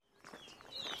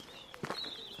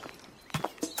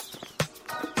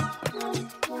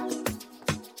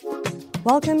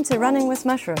Welcome to Running with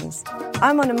Mushrooms.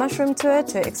 I'm on a mushroom tour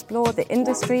to explore the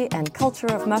industry and culture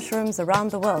of mushrooms around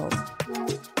the world.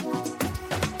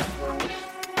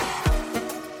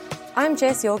 I'm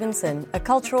Jess Jorgensen, a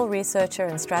cultural researcher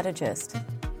and strategist.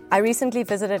 I recently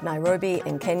visited Nairobi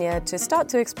in Kenya to start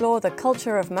to explore the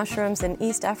culture of mushrooms in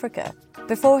East Africa,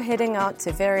 before heading out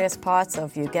to various parts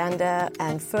of Uganda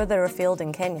and further afield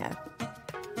in Kenya.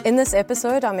 In this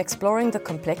episode, I'm exploring the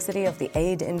complexity of the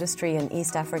aid industry in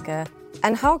East Africa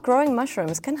and how growing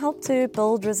mushrooms can help to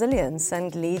build resilience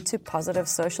and lead to positive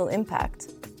social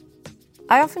impact.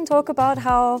 I often talk about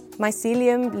how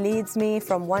mycelium leads me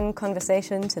from one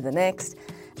conversation to the next,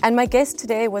 and my guest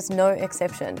today was no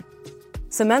exception.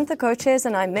 Samantha Coaches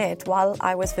and I met while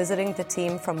I was visiting the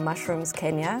team from Mushrooms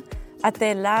Kenya at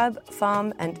their lab,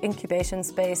 farm and incubation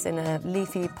space in a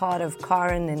leafy part of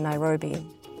Karen in Nairobi.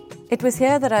 It was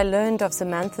here that I learned of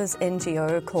Samantha's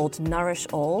NGO called Nourish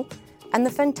All and the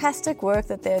fantastic work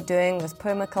that they're doing with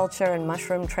permaculture and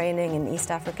mushroom training in East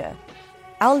Africa.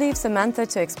 I'll leave Samantha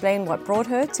to explain what brought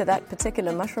her to that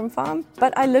particular mushroom farm,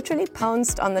 but I literally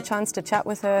pounced on the chance to chat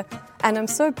with her, and I'm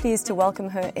so pleased to welcome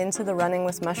her into the Running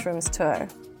with Mushrooms tour.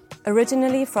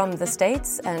 Originally from the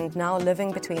States and now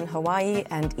living between Hawaii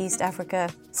and East Africa,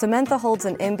 Samantha holds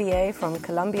an MBA from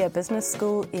Columbia Business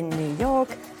School in New York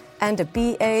and a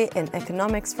BA in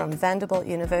economics from Vanderbilt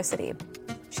University.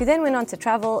 She then went on to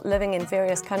travel, living in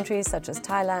various countries such as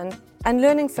Thailand, and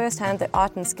learning firsthand the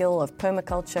art and skill of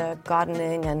permaculture,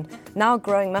 gardening, and now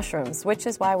growing mushrooms, which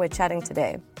is why we're chatting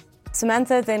today.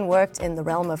 Samantha then worked in the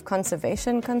realm of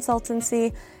conservation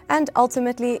consultancy and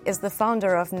ultimately is the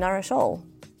founder of Nourish All.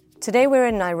 Today we're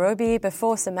in Nairobi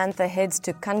before Samantha heads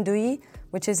to Kandui,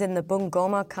 which is in the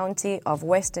Bungoma County of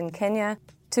Western Kenya,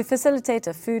 to facilitate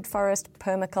a food forest,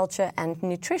 permaculture, and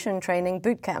nutrition training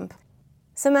bootcamp.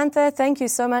 Samantha, thank you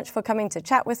so much for coming to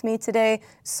chat with me today.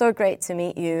 So great to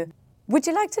meet you. Would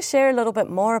you like to share a little bit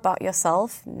more about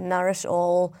yourself, Nourish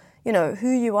All, who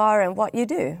you are and what you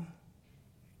do?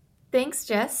 Thanks,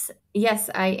 Jess. Yes,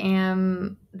 I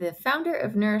am the founder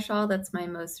of Nourish All. That's my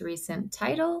most recent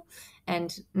title.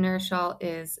 And Nourish All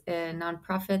is a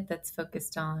nonprofit that's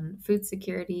focused on food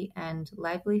security and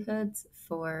livelihoods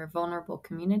for vulnerable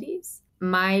communities.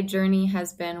 My journey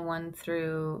has been one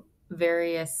through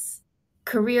various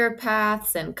career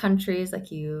paths and countries,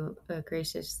 like you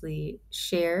graciously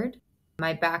shared.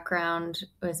 My background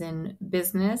was in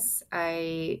business.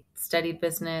 I studied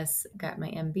business, got my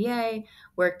MBA,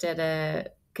 worked at a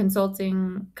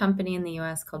consulting company in the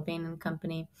US called Bain &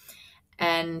 Company,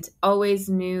 and always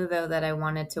knew, though, that I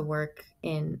wanted to work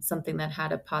in something that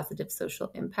had a positive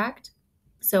social impact.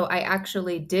 So I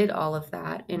actually did all of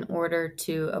that in order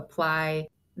to apply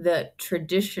the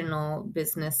traditional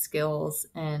business skills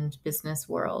and business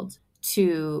world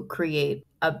to create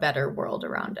a better world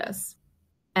around us.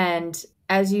 And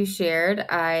as you shared,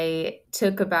 I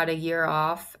took about a year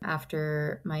off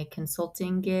after my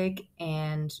consulting gig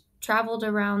and traveled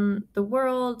around the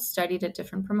world, studied at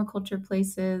different permaculture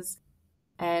places,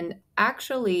 and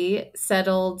actually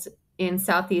settled in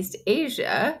Southeast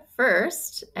Asia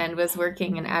first and was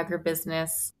working in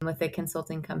agribusiness with a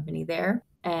consulting company there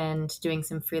and doing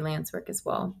some freelance work as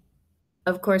well.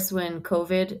 Of course, when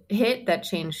COVID hit, that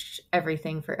changed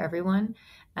everything for everyone.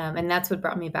 And that's what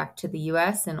brought me back to the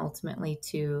US and ultimately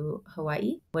to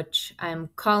Hawaii, which I'm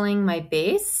calling my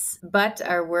base, but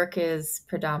our work is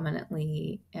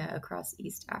predominantly across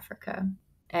East Africa.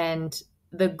 And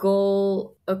the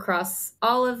goal across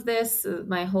all of this,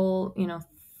 my whole,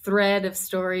 thread of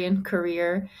story and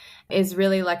career is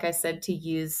really, like I said, to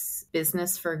use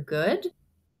business for good.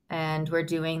 And we're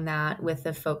doing that with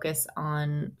a focus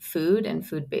on food and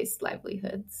food-based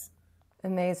livelihoods.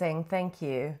 Amazing. Thank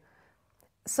you.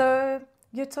 So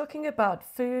you're talking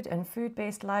about food and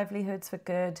food-based livelihoods for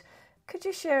good. Could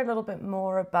you share a little bit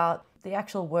more about the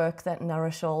actual work that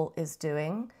Nourish All is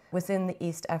doing within the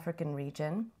East African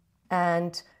region?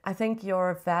 And I think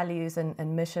your values and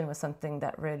mission was something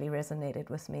that really resonated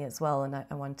with me as well, and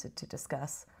I wanted to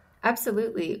discuss.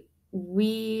 Absolutely.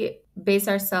 We base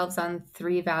ourselves on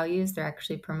 3 values. They're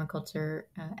actually permaculture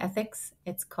ethics.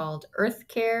 It's called earth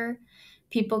care,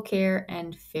 people care,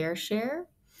 and fair share.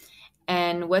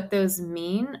 And what those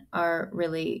mean are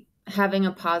really having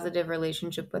a positive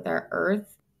relationship with our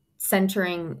earth,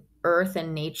 centering earth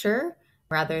and nature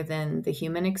rather than the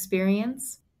human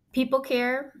experience. People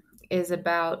care is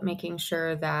about making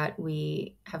sure that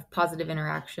we have positive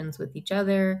interactions with each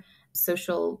other,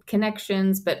 social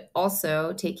connections, but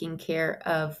also taking care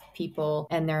of people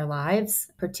and their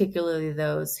lives, particularly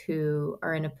those who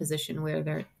are in a position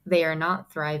where they are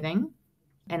not thriving.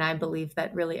 And I believe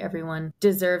that really everyone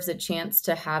deserves a chance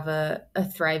to have a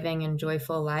thriving and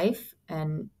joyful life.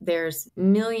 And there's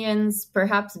millions,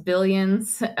 perhaps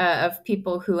billions of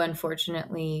people who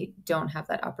unfortunately don't have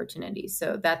that opportunity.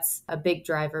 So that's a big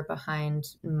driver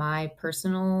behind my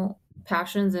personal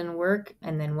passions and work,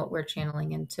 and then what we're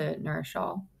channeling into Nourish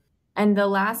All. And the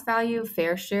last value,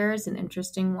 fair share, is an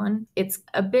interesting one. It's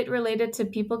a bit related to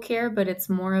people care, but it's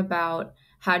more about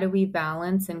how do we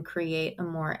balance and create a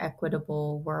more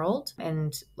equitable world.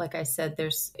 And like I said,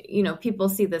 there's, people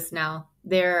see this now.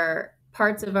 There are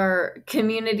parts of our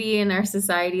community and our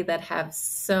society that have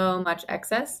so much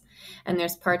excess, and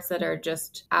there's parts that are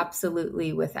just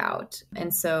absolutely without.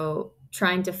 And so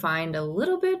trying to find a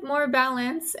little bit more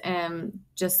balance,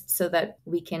 just so that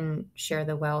we can share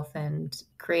the wealth and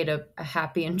create a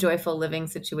happy and joyful living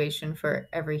situation for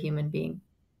every human being.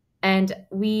 And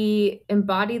we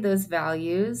embody those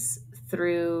values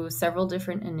through several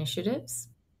different initiatives.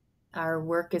 Our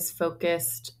work is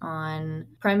focused on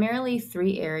primarily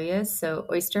 3 areas. So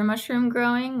oyster mushroom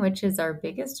growing, which is our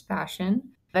biggest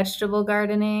passion, vegetable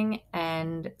gardening,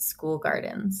 and school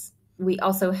gardens. We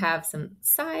also have some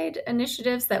side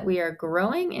initiatives that we are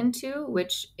growing into,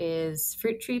 which is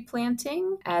fruit tree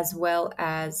planting, as well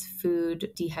as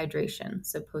food dehydration,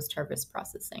 so post-harvest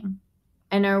processing.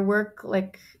 And our work,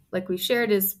 like we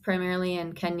shared, is primarily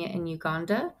in Kenya and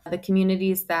Uganda. The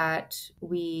communities that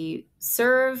we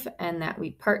serve and that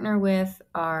we partner with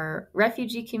are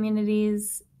refugee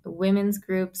communities, women's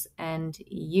groups, and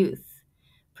youth,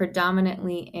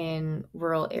 predominantly in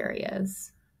rural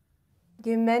areas.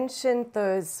 You mentioned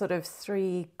those sort of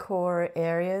 3 core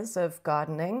areas of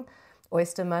gardening: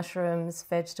 oyster mushrooms,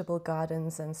 vegetable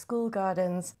gardens, and school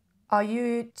gardens. Are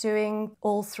you doing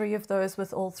all 3 of those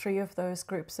with all 3 of those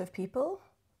groups of people?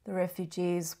 The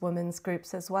refugees, women's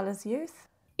groups, as well as youth?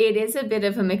 It is a bit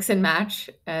of a mix and match.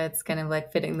 It's kind of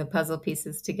like fitting the puzzle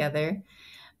pieces together.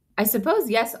 I suppose,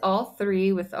 yes, all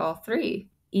 3 with all 3.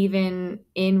 Even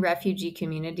in refugee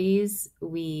communities,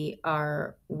 we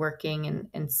are working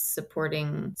and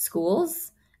supporting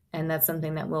schools. And that's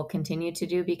something that we'll continue to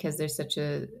do because there's such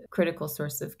a critical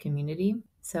source of community.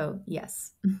 So,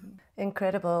 yes.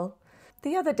 Incredible.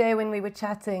 The other day when we were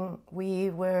chatting, we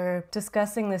were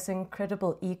discussing this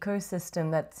incredible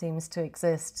ecosystem that seems to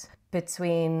exist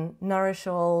between Nourish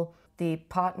All, the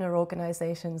partner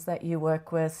organizations that you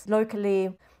work with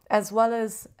locally, as well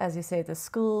as you say, the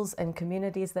schools and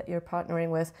communities that you're partnering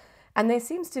with. And there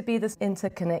seems to be this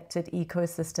interconnected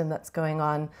ecosystem that's going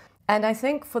on. And I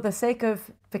think for the sake of,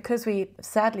 because we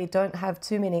sadly don't have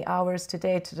too many hours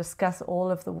today to discuss all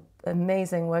of the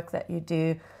amazing work that you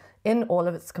do in all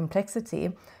of its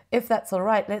complexity, if that's all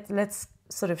right, let's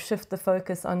sort of shift the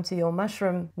focus onto your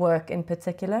mushroom work in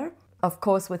particular. Of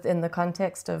course, within the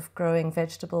context of growing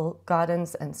vegetable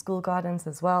gardens and school gardens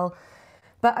as well.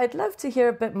 But I'd love to hear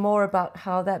a bit more about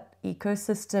how that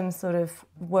ecosystem sort of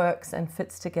works and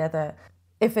fits together,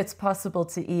 if it's possible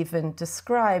to even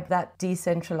describe that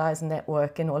decentralized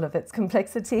network in all of its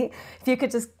complexity. If you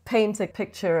could just paint a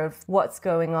picture of what's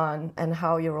going on and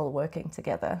how you're all working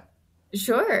together.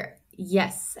 Sure.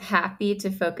 Yes. Happy to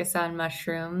focus on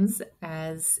mushrooms,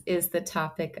 as is the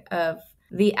topic of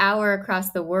the hour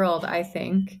across the world, I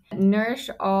think. Nourish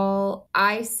All,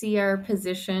 I see our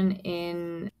position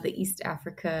in the East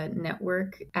Africa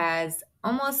network as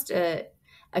almost a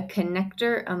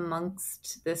connector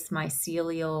amongst this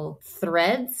mycelial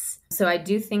threads. So I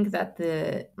do think that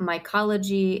the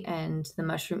mycology and the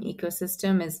mushroom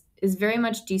ecosystem is very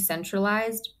much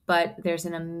decentralized, but there's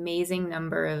an amazing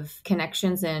number of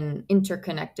connections and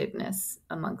interconnectedness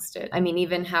amongst it. I mean,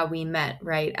 even how we met,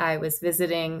 right? I was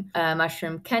visiting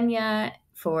Mushroom Kenya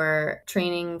for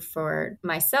training for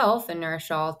myself and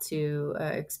Nourish All to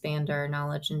expand our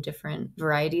knowledge in different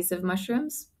varieties of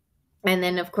mushrooms. And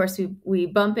then, of course, we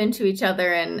bump into each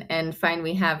other and find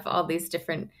we have all these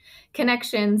different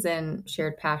connections and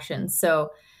shared passions. So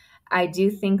I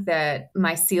do think that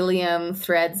mycelium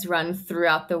threads run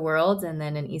throughout the world, and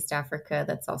then in East Africa,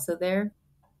 that's also there.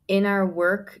 In our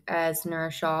work as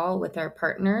Nourish All with our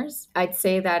partners, I'd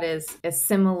say that is a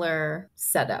similar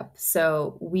setup.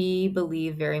 So we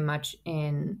believe very much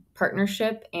in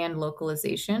partnership and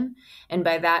localization. And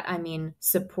by that, I mean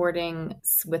supporting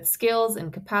with skills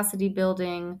and capacity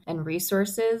building and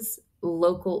resources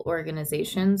local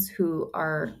organizations who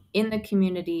are in the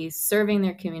community, serving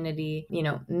their community,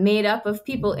 made up of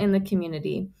people in the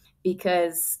community.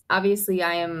 Because obviously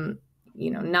I am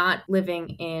not living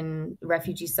in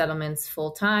refugee settlements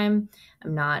full time.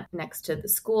 I'm not next to the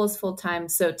schools full time.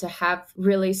 So to have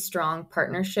really strong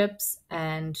partnerships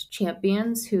and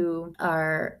champions who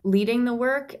are leading the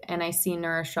work, and I see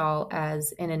Nourish All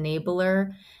as an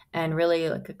enabler and really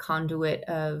like a conduit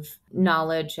of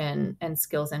knowledge and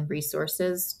skills and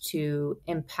resources to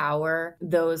empower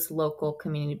those local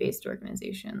community-based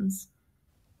organizations.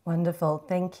 Wonderful.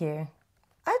 Thank you.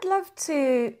 I'd love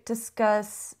to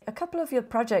discuss a couple of your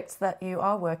projects that you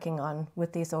are working on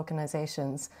with these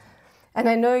organizations. And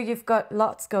I know you've got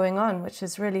lots going on, which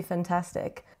is really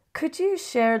fantastic. Could you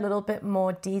share a little bit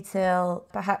more detail,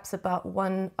 perhaps about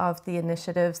one of the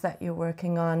initiatives that you're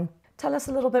working on? Tell us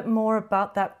a little bit more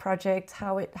about that project,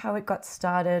 how it got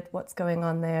started, what's going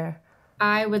on there.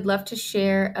 I would love to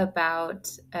share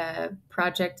about a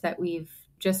project that we've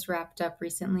just wrapped up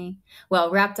recently. Well,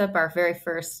 wrapped up our very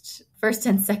first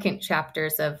and second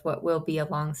chapters of what will be a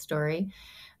long story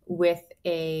with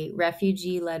a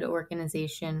refugee-led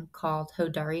organization called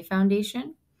Hodari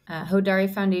Foundation. Hodari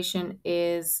Foundation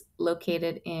is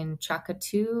located in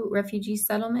Chakatu Refugee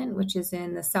Settlement, which is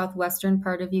in the southwestern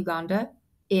part of Uganda.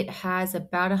 It has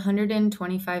about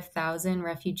 125,000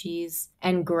 refugees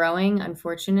and growing,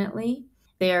 unfortunately.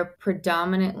 They are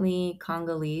predominantly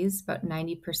Congolese, about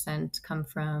 90% come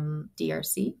from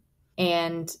DRC.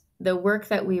 And the work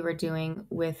that we were doing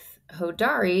with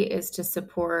Hodari is to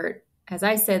support, as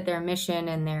I said, their mission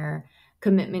and their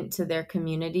commitment to their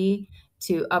community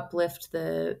to uplift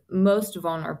the most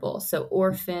vulnerable. So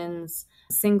orphans,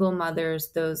 single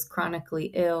mothers, those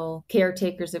chronically ill,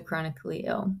 caretakers of chronically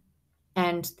ill.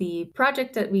 And the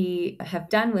project that we have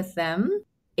done with them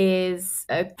is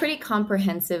a pretty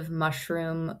comprehensive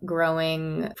mushroom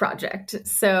growing project.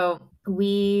 So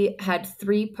we had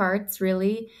 3 parts,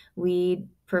 really. We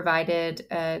provided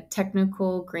a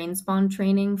technical green spawn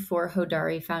training for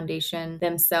Hodari Foundation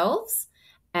themselves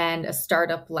and a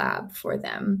startup lab for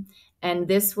them. And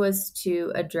this was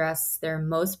to address their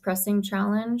most pressing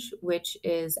challenge, which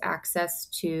is access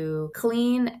to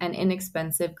clean and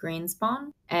inexpensive green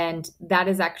spawn. And that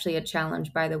is actually a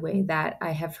challenge, by the way, that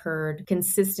I have heard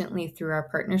consistently through our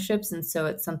partnerships. And so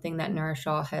it's something that Nourish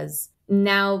All has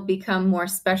now become more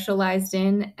specialized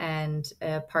in and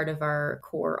a part of our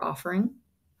core offering.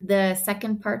 The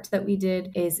second part that we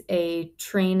did is a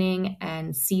training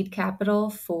and seed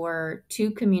capital for 2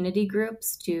 community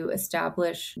groups to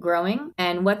establish growing.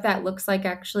 And what that looks like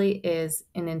actually is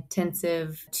an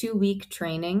intensive 2-week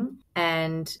training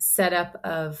and setup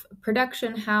of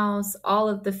production house, all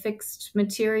of the fixed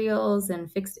materials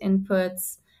and fixed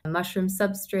inputs, mushroom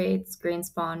substrates, green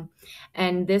spawn.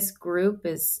 And this group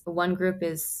one group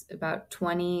is about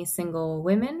 20 single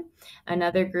women.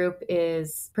 Another group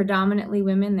is predominantly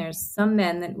women. There's some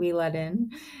men that we let in,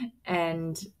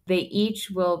 and they each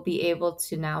will be able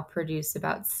to now produce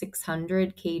about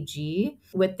 600 kg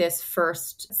with this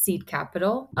first seed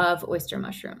capital of oyster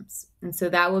mushrooms. And so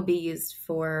that will be used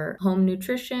for home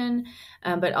nutrition,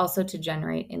 but also to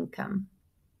generate income.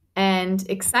 And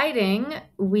exciting,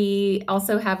 we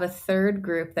also have a third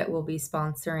group that we'll be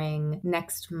sponsoring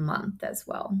next month as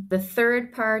well. The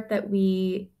third part that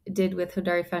we did with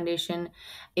Hodari Foundation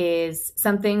is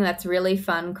something that's really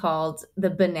fun called the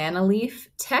banana leaf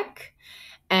tech.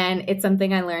 And it's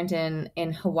something I learned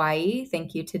in Hawaii.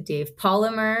 Thank you to Dave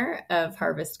Polymer of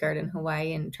Harvest Garden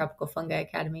Hawaii and Tropical Fungi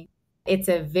Academy. It's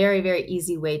a very, very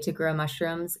easy way to grow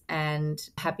mushrooms, and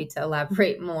happy to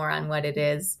elaborate more on what it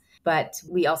is. But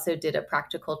we also did a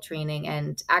practical training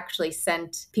and actually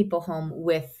sent people home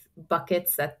with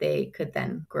buckets that they could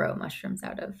then grow mushrooms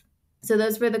out of. So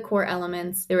those were the core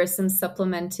elements. There were some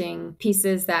supplementing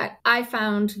pieces that I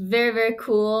found very, very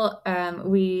cool.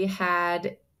 We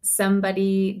had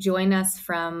somebody join us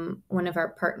from one of our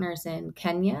partners in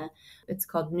Kenya. It's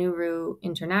called Nuru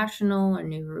International, or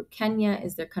Nuru Kenya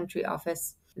is their country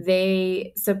office.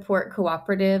 They support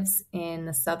cooperatives in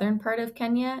the southern part of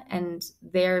Kenya, and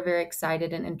they're very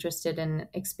excited and interested in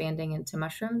expanding into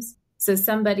mushrooms. So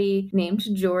somebody named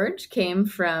George came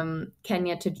from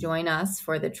Kenya to join us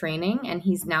for the training, and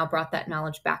he's now brought that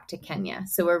knowledge back to Kenya.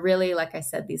 So we're really, like I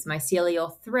said, these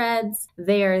mycelial threads,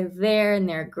 they are there and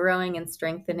they're growing and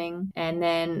strengthening. And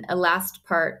then a last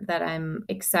part that I'm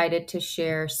excited to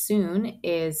share soon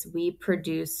is we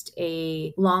produced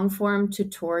a long-form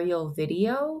tutorial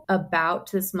video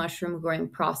about this mushroom growing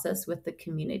process with the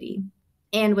community.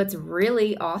 And what's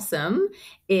really awesome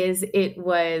is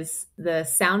the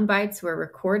sound bites were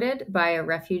recorded by a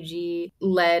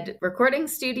refugee-led recording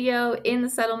studio in the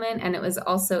settlement, and it was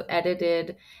also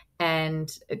edited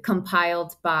and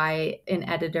compiled by an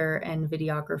editor and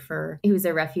videographer who's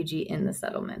a refugee in the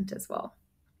settlement as well.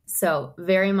 So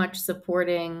very much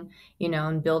supporting,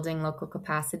 and building local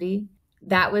capacity.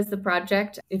 That was the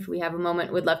project. If we have a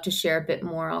moment, would love to share a bit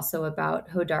more also about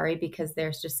Hodari, because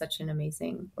there's just such an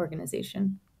amazing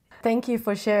organization. Thank you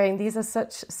for sharing. These are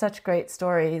such great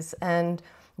stories. And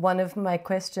one of my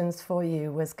questions for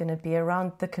you was going to be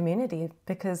around the community,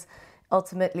 because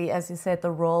ultimately, as you said,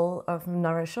 the role of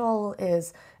Nourish All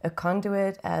is a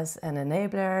conduit, as an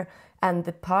enabler, and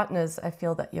the partners I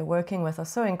feel that you're working with are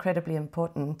so incredibly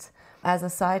important. As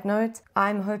a side note,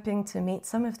 I'm hoping to meet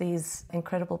some of these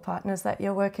incredible partners that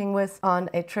you're working with on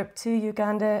a trip to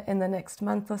Uganda in the next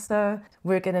month or so.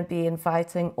 We're going to be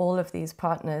inviting all of these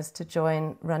partners to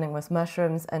join Running with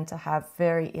Mushrooms and to have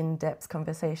very in-depth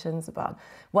conversations about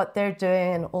what they're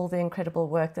doing and all the incredible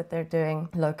work that they're doing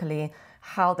locally,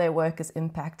 how their work is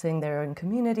impacting their own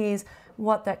communities,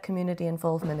 what that community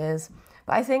involvement is.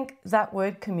 But I think that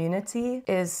word community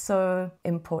is so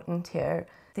important here.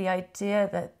 The idea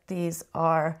that these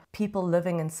are people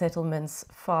living in settlements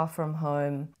far from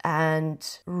home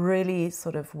and really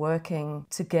sort of working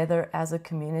together as a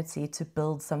community to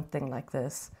build something like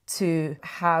this, to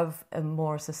have a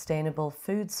more sustainable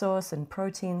food source and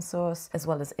protein source, as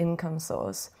well as income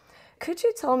source. Could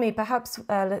you tell me, perhaps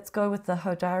let's go with the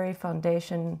Hodari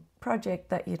Foundation project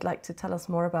that you'd like to tell us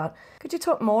more about. Could you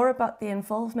talk more about the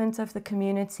involvement of the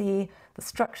community, the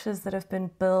structures that have been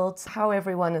built, how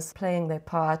everyone is playing their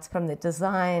part from the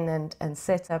design and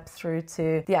setup through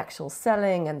to the actual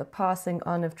selling and the passing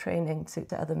on of training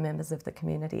to other members of the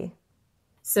community?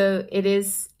 So it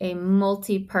is a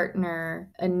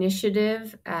multi-partner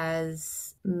initiative,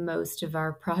 as most of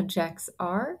our projects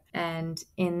are. And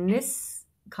in this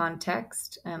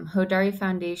context, Hodari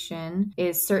Foundation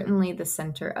is certainly the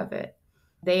center of it.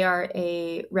 They are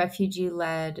a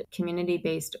refugee-led,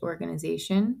 community-based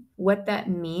organization. What that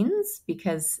means,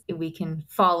 because we can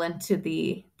fall into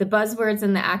the buzzwords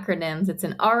and the acronyms, it's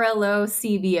an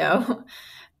RLO-CBO,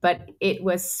 but it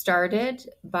was started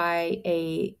by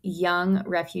a young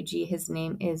refugee. His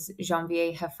name is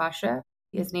Janvier Hafasha.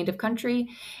 His native country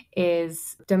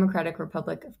is Democratic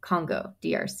Republic of Congo,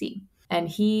 DRC. And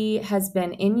he has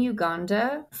been in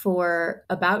Uganda for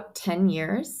about 10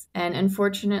 years. And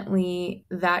unfortunately,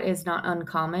 that is not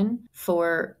uncommon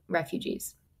for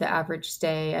refugees. The average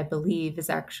stay, I believe, is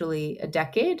actually a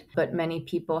decade, but many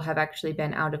people have actually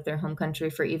been out of their home country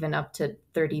for even up to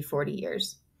 30, 40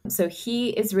 years. So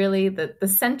he is really the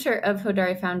center of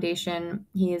Hodari Foundation.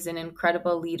 He is an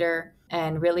incredible leader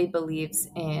and really believes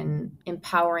in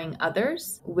empowering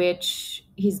others, which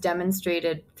he's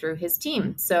demonstrated through his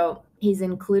team. So he's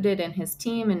included in his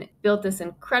team and built this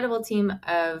incredible team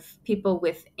of people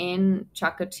within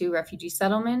Chakatu refugee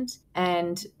settlement,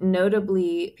 and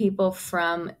notably people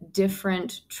from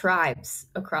different tribes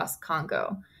across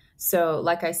Congo. So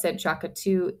like I said,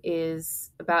 Chakatu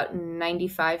is about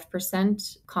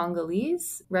 95%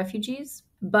 Congolese refugees.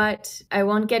 But I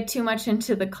won't get too much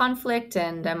into the conflict,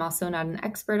 and I'm also not an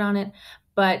expert on it.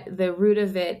 But the root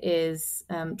of it is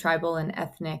tribal and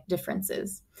ethnic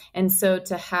differences. And so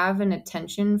to have an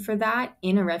attention for that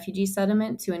in a refugee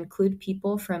settlement, to include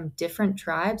people from different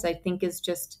tribes, I think is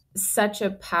just such a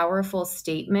powerful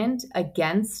statement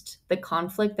against the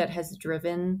conflict that has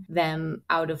driven them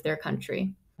out of their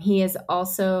country. He is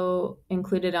also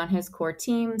included on his core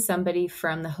team somebody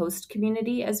from the host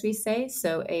community, as we say,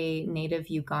 so a native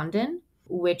Ugandan,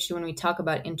 which when we talk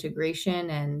about integration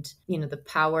and, the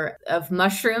power of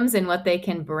mushrooms and what they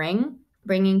can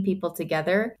bringing people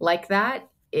together like that,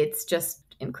 it's just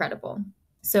incredible.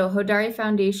 So Hodari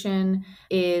Foundation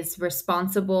is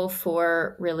responsible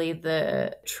for really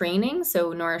the training.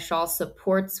 So Nourish All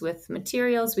supports with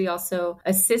materials. We also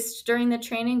assist during the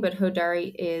training, but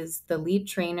Hodari is the lead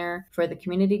trainer for the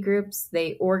community groups.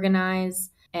 They organize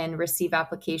and receive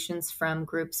applications from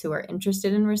groups who are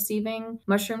interested in receiving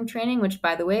mushroom training, which,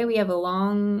 by the way, we have a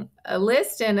long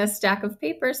list and a stack of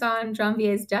papers on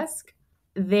Janvier's desk.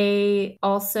 They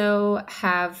also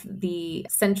have the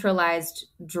centralized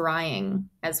drying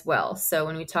as well. So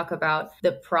when we talk about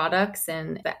the products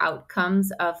and the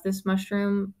outcomes of this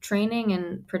mushroom training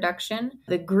and production,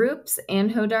 the groups and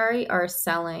Hodari are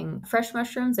selling fresh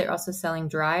mushrooms. They're also selling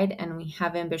dried, and we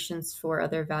have ambitions for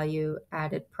other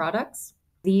value-added products.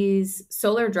 These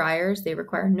solar dryers, they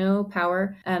require no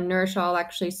power. Nourish All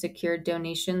actually secured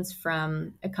donations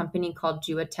from a company called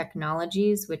Jua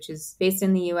Technologies, which is based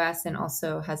in the US and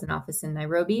also has an office in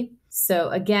Nairobi. So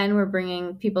again, we're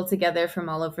bringing people together from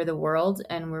all over the world,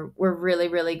 and we're really,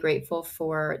 really grateful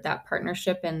for that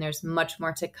partnership. And there's much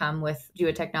more to come with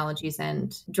Jua Technologies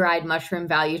and dried mushroom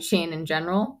value chain in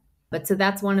general. But so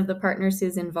that's one of the partners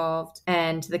who's involved.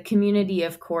 And the community,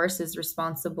 of course, is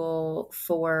responsible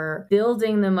for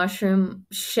building the mushroom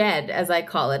shed, as I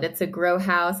call it. It's a grow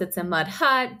house. It's a mud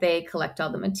hut. They collect all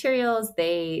the materials.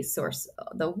 They source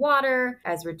the water.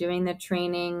 As we're doing the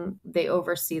training, they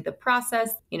oversee the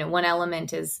process. One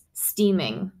element is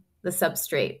steaming the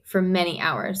substrate for many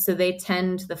hours. So they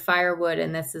tend the firewood,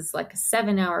 and this is like a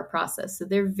 7-hour process. So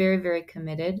they're very, very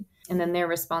committed. And then they're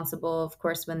responsible, of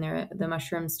course, when the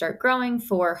mushrooms start growing,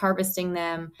 for harvesting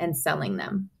them and selling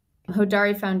them.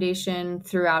 Hodari Foundation,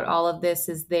 throughout all of this,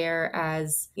 is there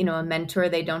as, a mentor.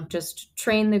 They don't just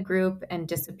train the group and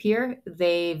disappear.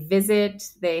 They visit,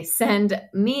 they send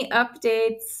me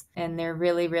updates, and they're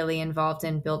really, really involved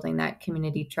in building that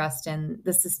community trust and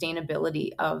the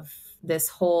sustainability of this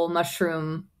whole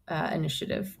mushroom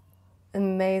initiative.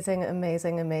 Amazing,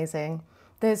 amazing, amazing.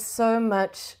 There's so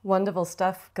much wonderful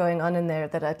stuff going on in there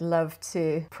that I'd love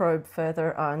to probe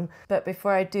further on. But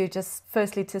before I do, just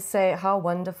firstly to say how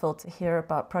wonderful to hear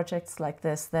about projects like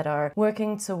this that are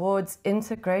working towards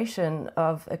integration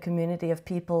of a community of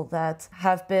people that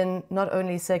have been not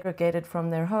only segregated from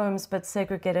their homes, but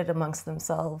segregated amongst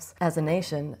themselves as a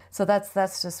nation. So that's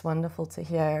just wonderful to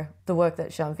hear the work that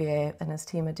Janvier and his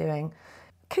team are doing.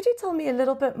 Could you tell me a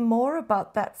little bit more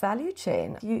about that value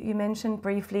chain? You mentioned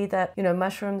briefly that,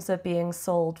 mushrooms are being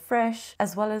sold fresh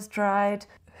as well as dried.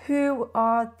 Who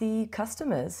are the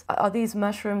customers? Are these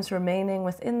mushrooms remaining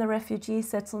within the refugee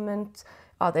settlement?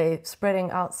 Are they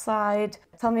spreading outside?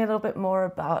 Tell me a little bit more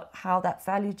about how that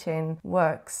value chain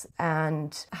works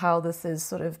and how this is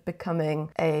sort of becoming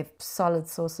a solid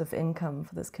source of income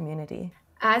for this community.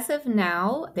 As of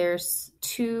now, there's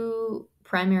 2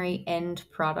 primary end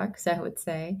products, I would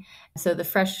say. So the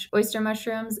fresh oyster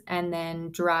mushrooms and then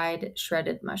dried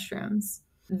shredded mushrooms.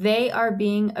 They are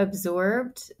being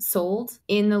sold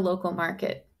in the local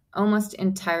market almost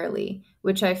entirely,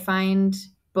 which I find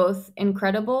both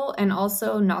incredible and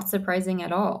also not surprising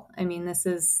at all. I mean, this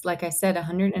is, like I said,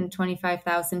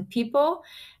 125,000 people.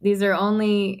 These are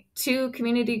only 2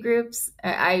 community groups.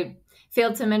 I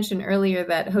failed to mention earlier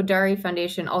that Hodari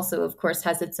Foundation also, of course,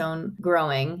 has its own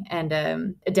growing and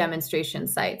a demonstration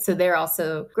site. So they're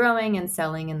also growing and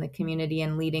selling in the community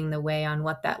and leading the way on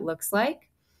what that looks like.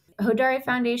 Hodari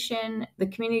Foundation, the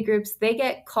community groups, they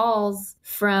get calls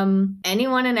from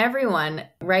anyone and everyone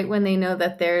right when they know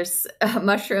that there's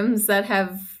mushrooms that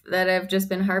have just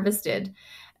been harvested.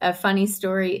 A funny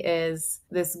story is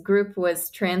this group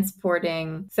was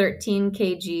transporting 13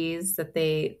 kgs that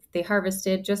they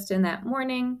harvested just in that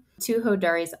morning to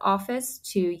Hodari's office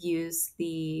to use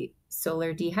the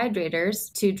solar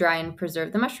dehydrators to dry and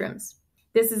preserve the mushrooms.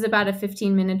 This is about a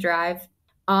 15-minute drive.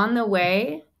 On the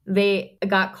way, they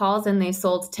got calls and they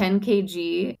sold 10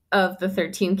 kg of the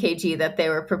 13 kg that they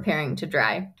were preparing to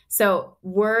dry. So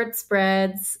word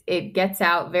spreads, it gets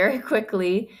out very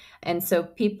quickly. And so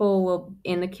people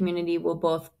in the community will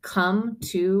both come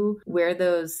to where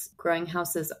those growing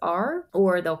houses are,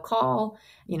 or they'll call,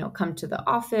 come to the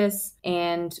office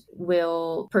and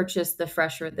will purchase the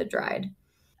fresh or the dried.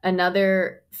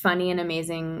 Another funny and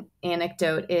amazing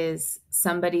anecdote is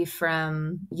somebody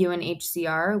from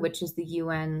UNHCR, which is the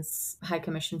UN's High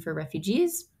Commission for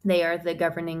Refugees. They are the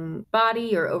governing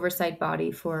body or oversight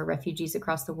body for refugees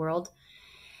across the world.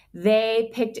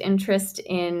 They picked interest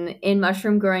in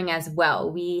mushroom growing as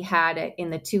well. We had,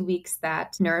 in the 2 weeks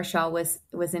that Nourish All was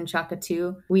in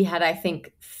Chakatu, we had, I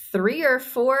think, 3 or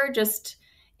 4 just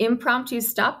impromptu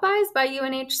stop-bys by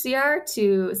UNHCR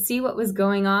to see what was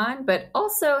going on, but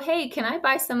also, hey, can I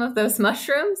buy some of those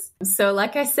mushrooms? So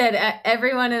like I said,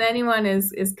 everyone and anyone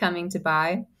is coming to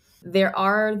buy. There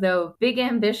are, though, big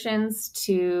and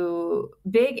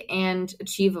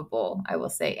achievable, I will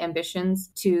say, ambitions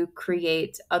to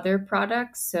create other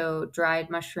products. So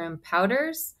dried mushroom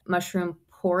powders, mushroom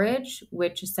porridge,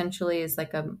 which essentially is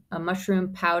like a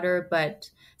mushroom powder,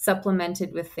 but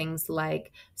supplemented with things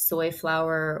like soy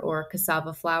flour or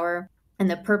cassava flour. And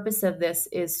the purpose of this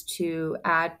is to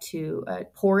add to a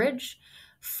porridge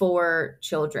for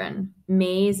children.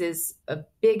 Maize is a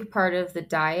big part of the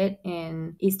diet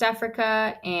in East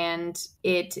Africa, and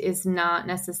it is not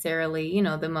necessarily,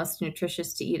 the most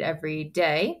nutritious to eat every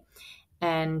day.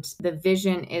 And the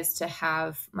vision is to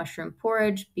have mushroom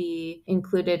porridge be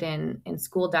included in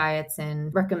school diets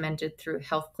and recommended through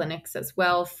health clinics as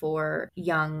well for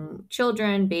young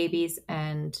children, babies,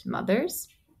 and mothers.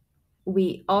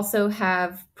 We also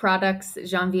have products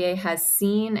Janvier has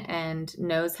seen and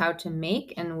knows how to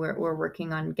make, and we're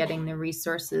working on getting the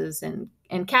resources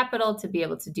and capital to be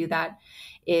able to do that,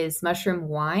 is mushroom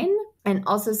wine. and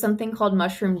also something called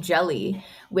mushroom jelly,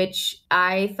 which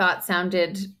I thought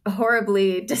sounded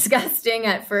horribly disgusting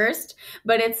at first,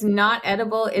 but it's not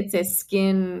edible. It's it's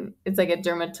like a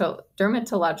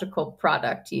dermatological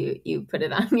product. You put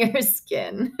it on your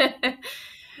skin.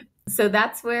 So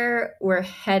that's where we're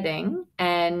heading.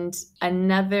 And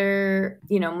another,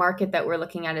 market that we're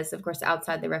looking at is, of course,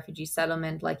 outside the refugee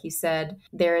settlement. Like you said,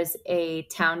 there is a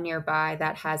town nearby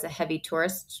that has a heavy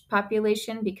tourist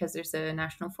population because there's a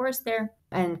national forest there.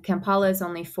 And Kampala is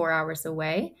only 4 hours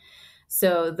away.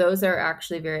 So those are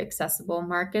actually very accessible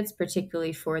markets,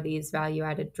 particularly for these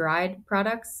value-added dried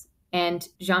products. And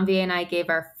Janvier and I gave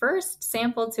our first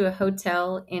sample to a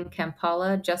hotel in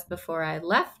Kampala just before I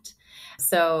left.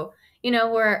 So,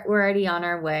 we're already on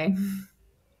our way.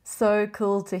 So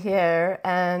cool to hear,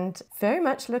 and very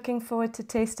much looking forward to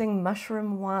tasting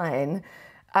mushroom wine.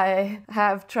 I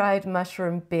have tried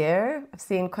mushroom beer. I've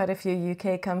seen quite a few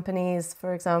UK companies,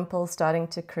 for example, starting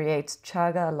to create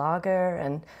chaga lager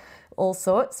and all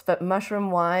sorts, but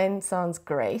mushroom wine sounds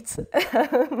great.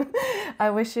 I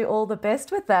wish you all the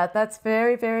best with that. That's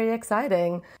very, very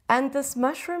exciting. And this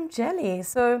mushroom jelly.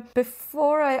 So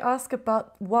before I ask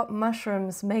about what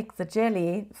mushrooms make the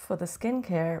jelly for the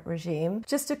skincare regime,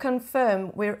 just to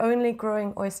confirm, we're only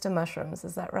growing oyster mushrooms.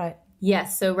 Is that right?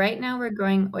 Yes. So right now we're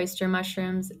growing oyster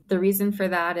mushrooms. The reason for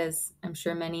that is, I'm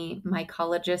sure many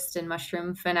mycologists and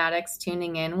mushroom fanatics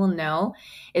tuning in will know,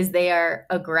 is they are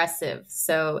aggressive.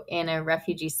 So in a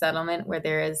refugee settlement where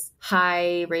there is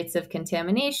high rates of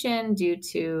contamination due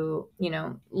to,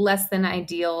 less than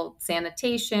ideal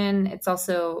sanitation, it's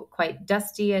also quite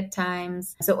dusty at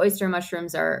times. So oyster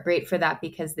mushrooms are great for that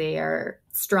because they are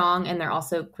strong and they're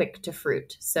also quick to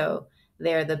fruit. So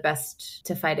they're the best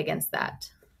to fight against that.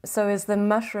 So is the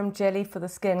mushroom jelly for the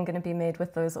skin going to be made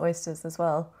with those oysters as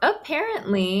well?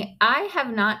 Apparently, I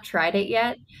have not tried it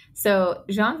yet. So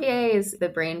Janvier is the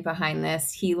brain behind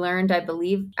this. He learned, I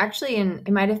believe, actually it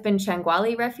might have been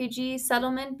Changwali refugee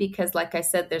settlement, because like I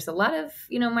said, there's a lot of,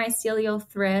 mycelial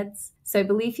threads. So I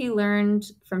believe he learned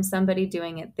from somebody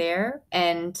doing it there.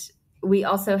 And we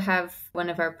also have one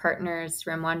of our partners,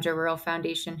 Remwanja Rural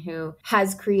Foundation, who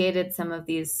has created some of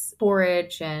these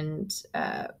porridge and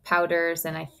powders.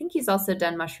 And I think he's also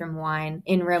done mushroom wine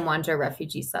in Remwanja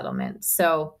refugee settlement.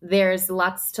 So there's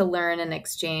lots to learn and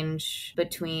exchange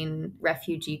between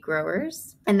refugee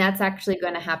growers. And that's actually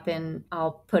going to happen.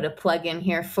 I'll put a plug in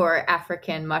here for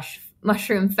African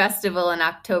Mushroom Festival in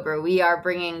October. We are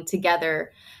bringing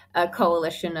together a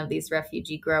coalition of these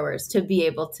refugee growers to be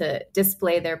able to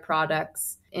display their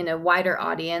products in a wider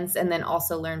audience and then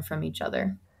also learn from each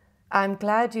other. I'm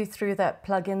glad you threw that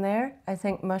plug in there. I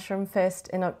think Mushroom Fest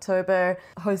in October,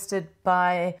 hosted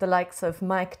by the likes of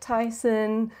Mike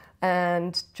Tyson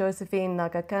and Josephine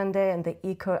Nagakande and the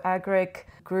Eco-Agric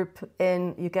group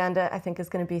in Uganda, I think is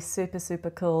going to be super, super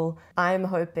cool. I'm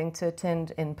hoping to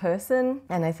attend in person,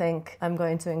 and I think I'm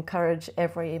going to encourage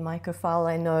every mycophile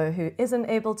I know who isn't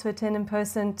able to attend in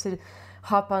person to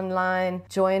hop online,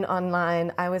 join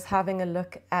online. I was having a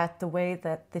look at the way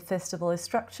that the festival is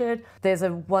structured. There's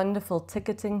a wonderful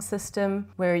ticketing system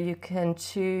where you can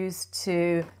choose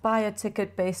to buy a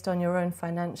ticket based on your own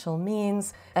financial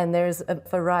means, and there's a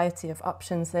variety of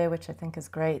options there, which I think is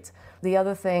great. The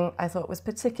other thing I thought was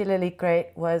particularly great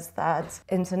was that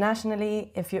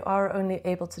internationally, if you are only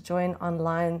able to join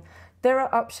online, there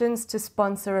are options to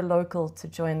sponsor a local to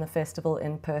join the festival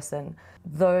in person.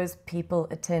 Those people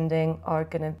attending are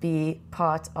going to be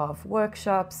part of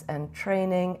workshops and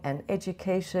training and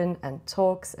education and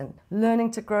talks and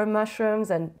learning to grow mushrooms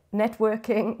and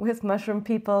networking with mushroom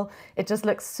people. It just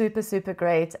looks super, super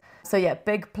great. So yeah,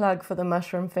 big plug for the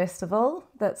Mushroom Festival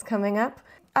that's coming up.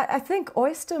 I think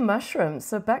oyster mushrooms,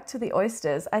 so back to the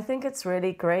oysters, I think it's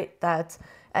really great that,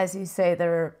 as you say,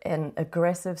 they're an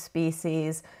aggressive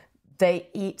species. They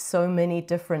eat so many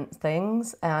different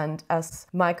things, and us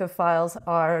mycophiles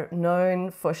are known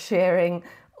for sharing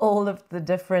all of the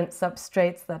different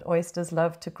substrates that oysters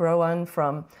love to grow on,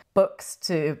 from books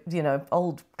to,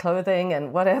 old clothing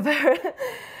and whatever.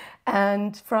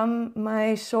 And from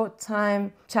my short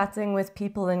time chatting with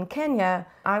people in Kenya,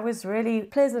 I was really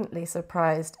pleasantly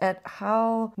surprised at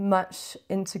how much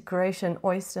integration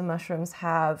oyster mushrooms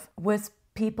have with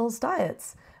people's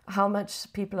diets. How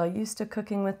much people are used to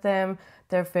cooking with them.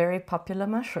 They're a very popular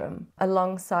mushroom.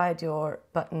 Alongside your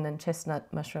button and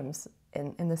chestnut mushrooms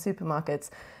in the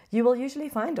supermarkets, you will usually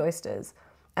find oysters.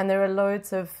 And there are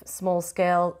loads of small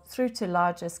scale through to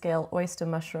larger scale oyster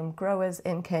mushroom growers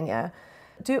in Kenya.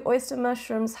 Do oyster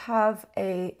mushrooms have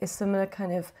a similar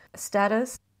kind of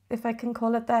status, if I can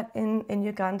call it that, in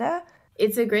Uganda?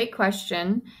 It's a great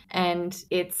question. And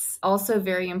it's also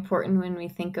very important when we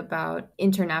think about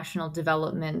international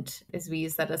development, as we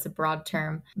use that as a broad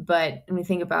term. But when we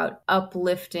think about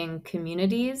uplifting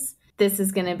communities, this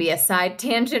is going to be a side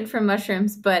tangent from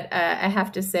mushrooms, but I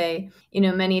have to say,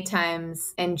 many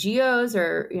times NGOs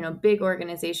or, big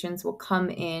organizations will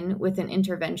come in with an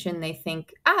intervention. They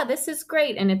think, this is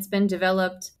great. And it's been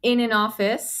developed in an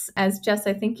office, as Jess,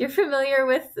 I think you're familiar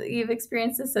with. You've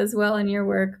experienced this as well in your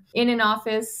work, in an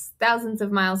office thousands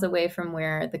of miles away from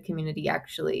where the community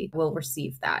actually will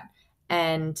receive that.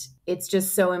 And it's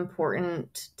just so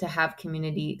important to have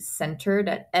community centered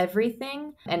at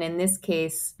everything. And in this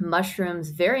case, mushrooms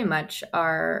very much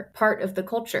are part of the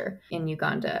culture in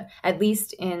Uganda, at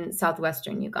least in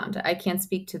southwestern Uganda. I can't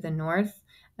speak to the north.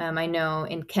 I know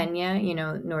in Kenya,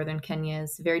 northern Kenya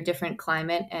is a very different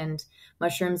climate, and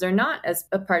mushrooms are not as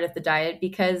a part of the diet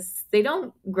because they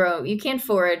don't grow. You can't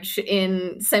forage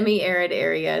in semi-arid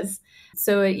areas.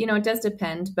 So, it does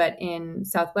depend, but in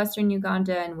southwestern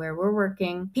Uganda and where we're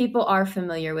working, people are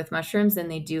familiar with mushrooms and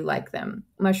they do like them.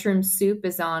 Mushroom soup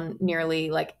is on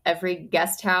nearly like every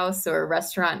guest house or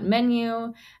restaurant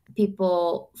menu.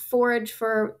 People forage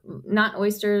for, not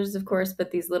oysters, of course,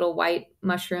 but these little white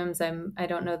mushrooms, I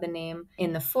don't know the name,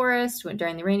 in the forest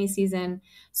during the rainy season.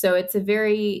 So it's a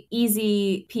very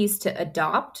easy piece to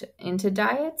adopt into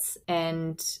diets,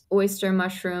 and oyster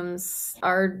mushrooms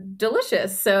are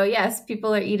delicious. So yes,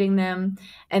 people are eating them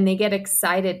and they get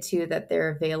excited too that they're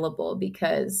available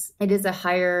because it is a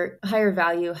higher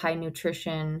value, high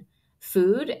nutrition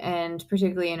food, and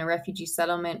particularly in a refugee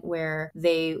settlement where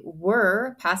they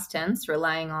were, past tense,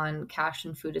 relying on cash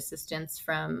and food assistance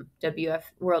from WF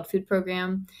World Food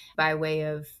Program by way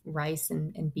of rice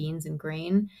and beans and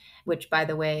grain, which, by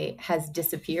the way, has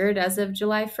disappeared as of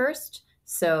July 1st.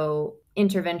 So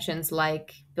interventions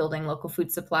like building local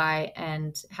food supply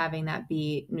and having that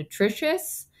be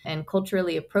nutritious and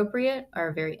culturally appropriate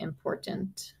are very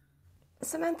important.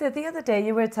 Samantha, the other day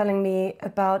you were telling me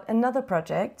about another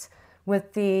project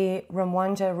with the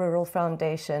Rwanda Rural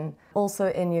Foundation, also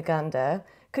in Uganda.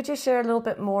 Could you share a little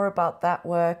bit more about that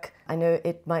work? I know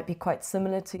it might be quite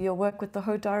similar to your work with the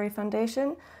Hodari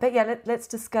Foundation, but yeah, let's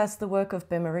discuss the work of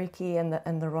Bemariki and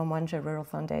the Rwanda Rural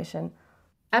Foundation.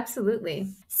 Absolutely.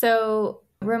 So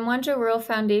Rwanda Rural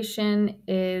Foundation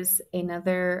is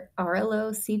another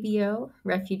RLO CBO,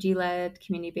 refugee-led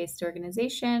community-based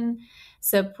organization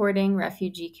supporting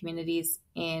refugee communities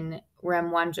in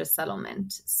Rwanda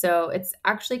settlement. So it's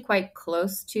actually quite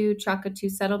close to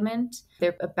Chakatu settlement.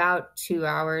 They're about 2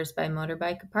 hours by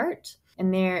motorbike apart.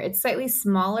 And it's slightly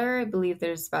smaller. I believe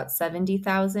there's about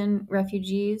 70,000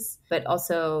 refugees, but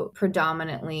also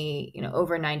predominantly,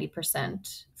 over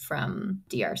 90% from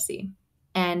DRC.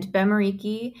 And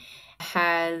Bemariki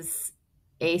has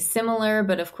a similar,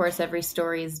 but of course every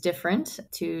story is different,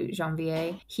 to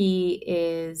Janvier. He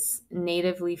is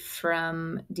natively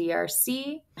from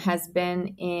DRC, has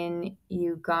been in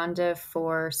Uganda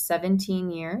for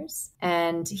 17 years,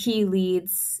 and he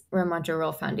leads Rwanda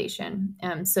Rural Foundation.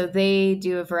 So they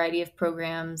do a variety of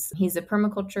programs. He's a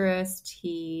permaculturist.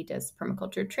 He does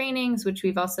permaculture trainings, which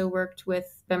we've also worked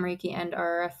with Bemariki and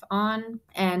RRF on,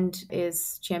 and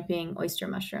is championing oyster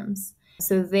mushrooms.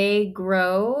 So they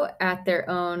grow at their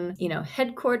own,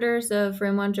 headquarters of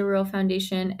Rwanda Rural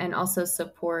Foundation and also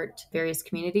support various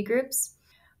community groups.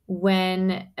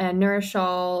 When Nourish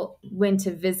All went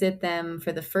to visit them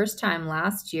for the first time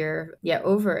last year,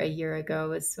 over a year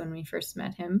ago is when we first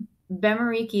met him,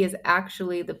 Bemariki is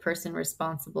actually the person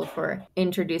responsible for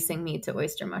introducing me to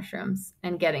oyster mushrooms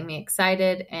and getting me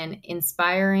excited and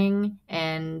inspiring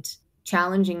and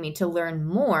challenging me to learn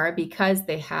more because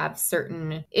they have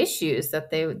certain issues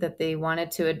that they wanted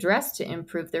to address to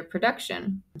improve their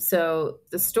production. So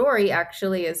the story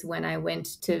actually is when I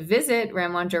went to visit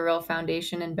Rwanda Rural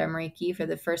Foundation in Bemariki for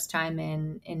the first time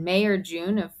in May or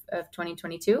June of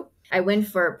 2022. I went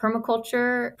for a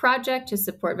permaculture project to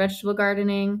support vegetable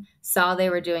gardening, saw they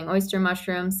were doing oyster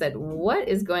mushrooms, said, what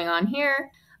is going on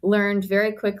here? Learned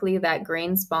very quickly that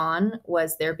grain spawn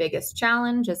was their biggest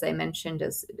challenge, as I mentioned,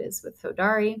 as it is with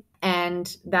Hodari.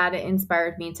 And that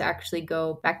inspired me to actually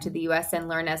go back to the US and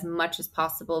learn as much as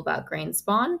possible about grain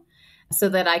spawn so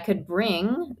that I could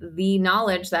bring the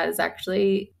knowledge that is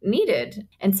actually needed.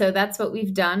 And so that's what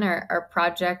we've done. Our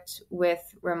project with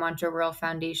Rwanda Rural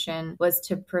Foundation was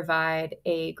to provide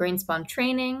a grain spawn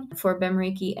training for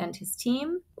Bemariki and his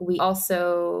team. We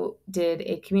also did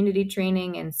a community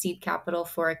training and seed capital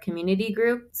for a community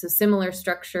group. So similar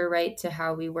structure, right, to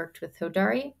how we worked with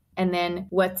Hodari. And then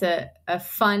what's a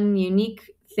fun, unique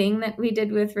thing that we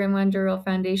did with Rwanda Rural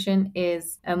Foundation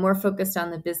is more focused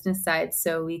on the business side.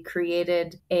 So we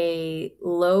created a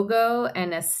logo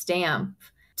and a stamp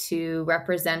to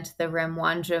represent the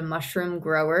Rwanda mushroom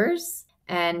growers.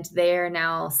 And they are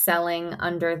now selling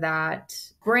under that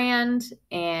brand.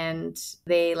 And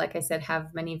they, like I said,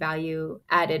 have many value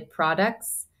added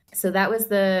products. So that was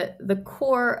the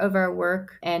core of our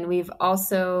work. And we've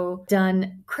also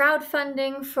done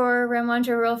crowdfunding for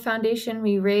Rwanda Rural Foundation.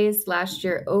 We raised last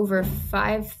year over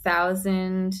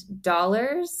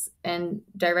 $5,000 and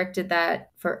directed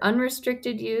that for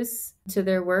unrestricted use to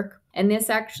their work. And this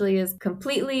actually is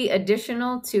completely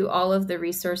additional to all of the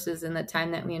resources and the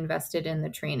time that we invested in the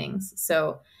trainings.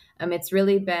 So it's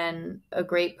really been a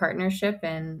great partnership,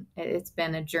 and it's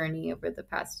been a journey over the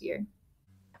past year.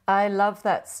 I love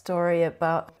that story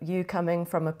about you coming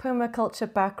from a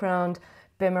permaculture background,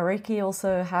 Bemariki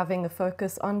also having a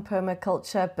focus on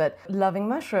permaculture, but loving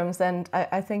mushrooms. And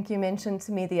I think you mentioned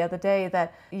to me the other day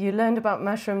that you learned about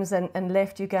mushrooms and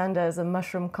left Uganda as a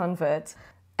mushroom convert.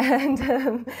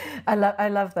 And I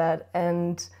love that.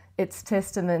 And it's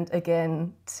testament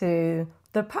again to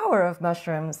the power of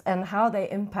mushrooms and how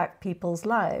they impact people's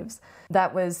lives.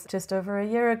 That was just over a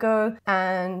year ago,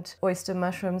 and oyster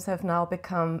mushrooms have now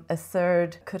become a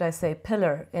third, could I say,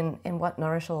 pillar in what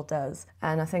Nourish All does.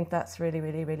 And I think that's really,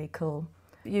 really, really cool.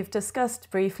 You've discussed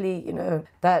briefly,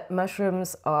 that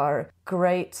mushrooms are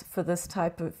great for this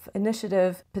type of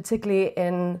initiative, particularly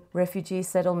in refugee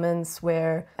settlements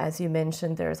where, as you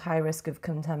mentioned, there is high risk of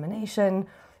contamination.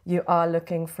 You are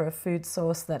looking for a food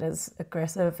source that is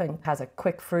aggressive and has a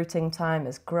quick fruiting time,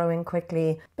 is growing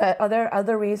quickly. But are there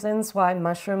other reasons why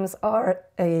mushrooms are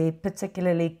a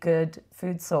particularly good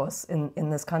food source in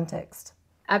this context?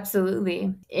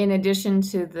 Absolutely. In addition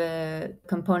to the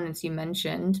components you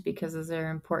mentioned, because those are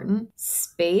important,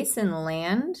 space and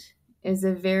land is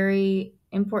a very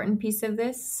important piece of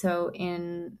this. So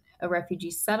in a refugee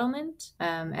settlement,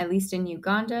 at least in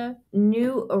Uganda,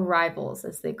 new arrivals,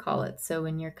 as they call it. So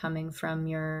when you're coming from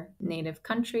your native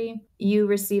country, you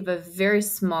receive a very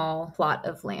small plot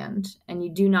of land and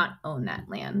you do not own that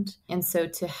land. And so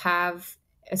to have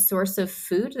a source of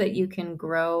food that you can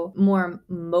grow more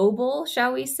mobile,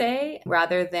 shall we say,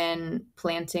 rather than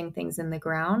planting things in the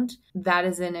ground, that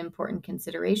is an important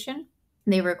consideration.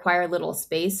 They require little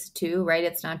space too, right?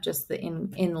 It's not just the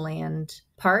inland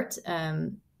part.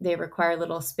 They require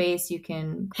little space. You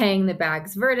can hang the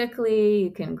bags vertically, you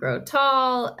can grow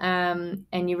tall, and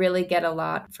you really get a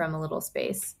lot from a little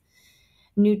space.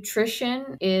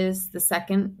 Nutrition is the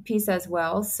second piece as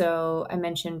well. So I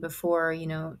mentioned before,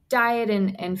 diet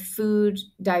and food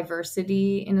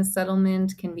diversity in a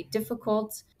settlement can be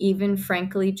difficult, even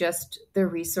frankly, just the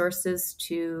resources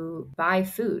to buy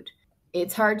food.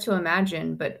 It's hard to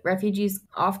imagine, but refugees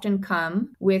often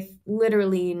come with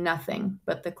literally nothing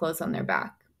but the clothes on their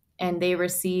back. And they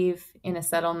receive in a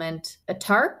settlement a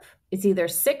tarp. It's either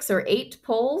 6 or 8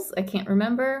 poles, I can't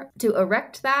remember, to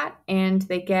erect that. And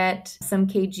they get some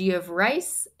kg of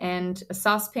rice and a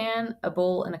saucepan, a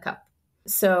bowl, and a cup.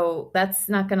 So that's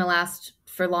not going to last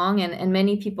for long. And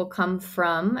many people come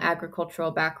from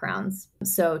agricultural backgrounds.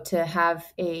 So to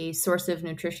have a source of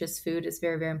nutritious food is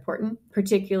very, very important,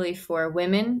 particularly for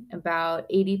women. About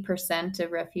 80%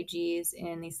 of refugees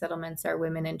in these settlements are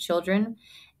women and children.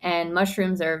 And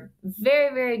mushrooms are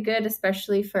very, very good,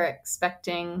 especially for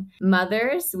expecting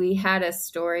mothers. We had a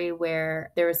story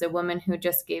where there was a woman who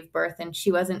just gave birth and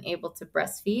she wasn't able to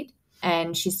breastfeed.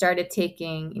 And she started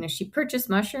taking, she purchased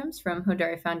mushrooms from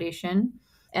Hodari Foundation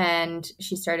and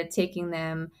she started taking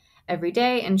them every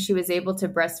day. And she was able to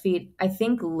breastfeed, I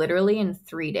think, literally in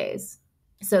 3 days.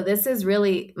 So this is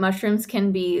really, mushrooms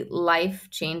can be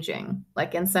life-changing.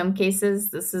 Like in some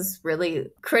cases, this is really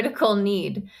critical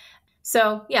need.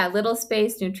 So yeah, little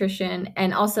space, nutrition.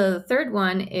 And also the third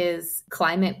one is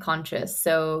climate conscious.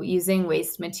 So using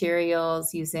waste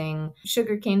materials, using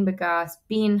sugarcane bagasse,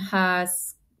 bean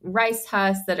husks, rice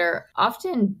husks that are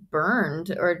often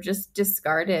burned or just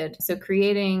discarded. So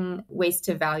creating waste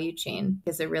to value chain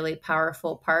is a really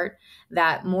powerful part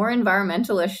that more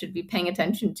environmentalists should be paying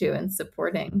attention to and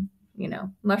supporting,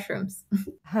 mushrooms.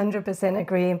 100%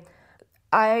 agree.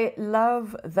 I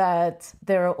love that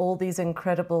there are all these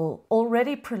incredible,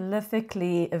 already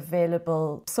prolifically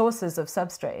available sources of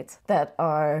substrate that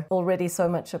are already so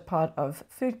much a part of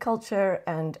food culture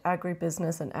and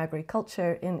agribusiness and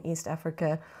agriculture in East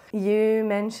Africa. You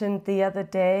mentioned the other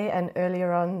day and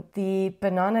earlier on the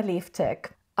banana leaf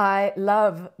tech. I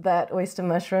love that oyster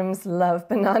mushrooms love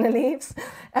banana leaves.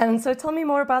 And so tell me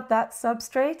more about that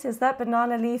substrate. Is that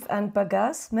banana leaf and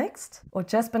bagasse mixed or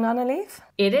just banana leaf?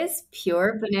 It is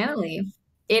pure banana leaf.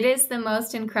 It is the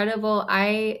most incredible.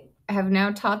 I have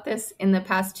now taught this in the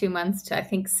past 2 months to, I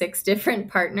think, 6 different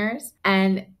partners.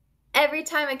 And every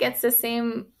time it gets the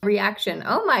same reaction.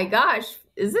 Oh my gosh,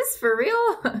 is this for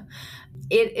real?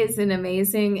 It is an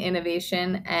amazing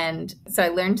innovation. And so I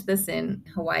learned this in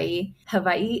Hawaii,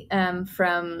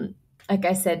 from, like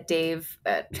I said, Dave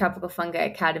at Tropical Fungi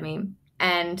Academy.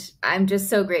 And I'm just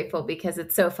so grateful because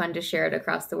it's so fun to share it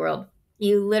across the world.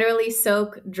 You literally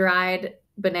soak dried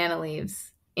banana leaves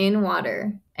in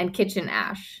water and kitchen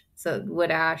ash. So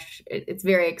wood ash, it's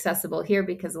very accessible here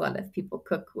because a lot of people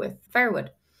cook with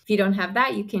firewood. If you don't have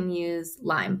that, you can use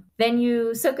lime. Then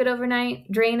you soak it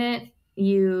overnight, drain it.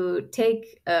 You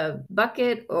take a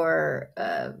bucket or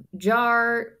a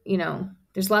jar,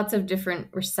 there's lots of different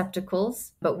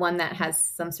receptacles, but one that has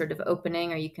some sort of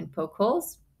opening or you can poke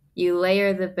holes. You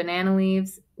layer the banana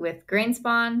leaves with grain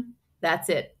spawn. That's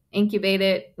it. Incubate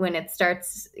it. When it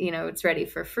starts, it's ready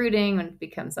for fruiting. When it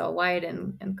becomes all white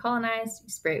and colonized, you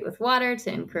spray it with water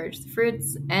to encourage the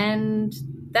fruits. And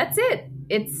that's it.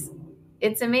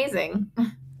 It's amazing.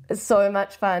 So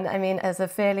much fun. I mean, as a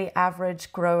fairly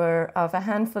average grower of a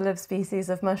handful of species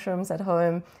of mushrooms at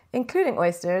home, including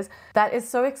oysters, that is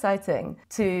so exciting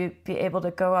to be able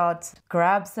to go out,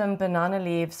 grab some banana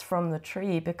leaves from the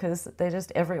tree because they're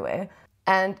just everywhere,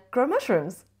 and grow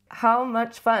mushrooms. How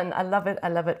much fun. I love it. I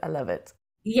love it. I love it.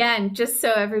 Yeah, and just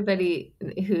so everybody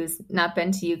who's not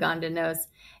been to Uganda knows,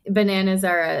 bananas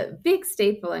are a big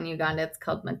staple in Uganda. It's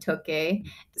called matoke.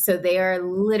 So they are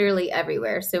literally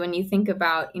everywhere. So when you think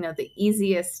about, the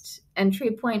easiest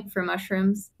entry point for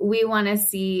mushrooms, we want to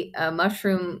see a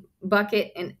mushroom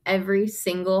bucket in every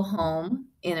single home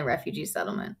in a refugee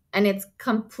settlement. And it's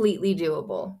completely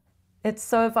doable. It's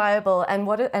so viable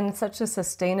and such a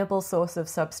sustainable source of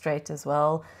substrate as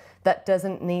well that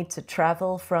doesn't need to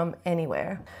travel from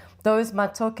anywhere. Those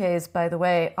matokes, by the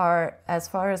way, are, as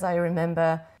far as I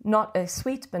remember, not a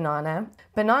sweet banana.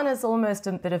 Banana is almost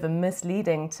a bit of a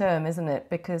misleading term, isn't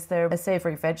it? Because they're a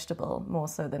savory vegetable more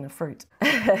so than a fruit.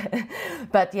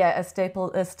 But yeah, a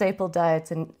staple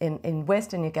diet in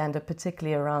Western Uganda,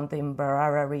 particularly around the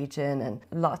Mbarara region, and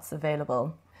lots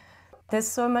available. There's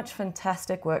so much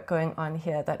fantastic work going on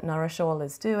here that Nourish All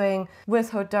is doing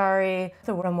with Hodari,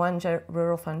 the Ramwanja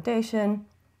Rural Foundation.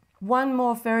 One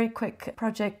more very quick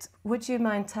project. Would you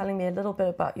mind telling me a little bit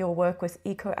about your work with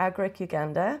EcoAgric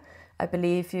Uganda? I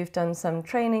believe you've done some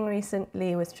training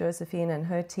recently with Josephine and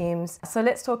her teams. So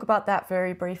let's talk about that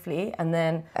very briefly, and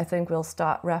then I think we'll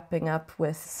start wrapping up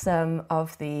with some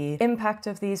of the impact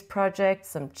of these projects,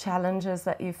 some challenges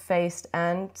that you've faced,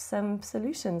 and some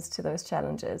solutions to those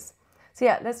challenges. So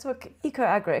yeah, let's talk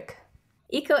EcoAgric.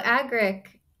 EcoAgric,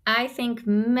 I think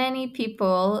many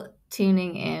people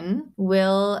tuning in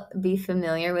will be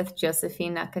familiar with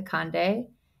Josephine Nakakande.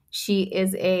 She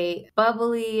is a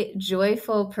bubbly,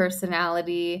 joyful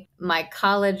personality,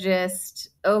 mycologist,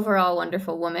 overall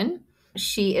wonderful woman.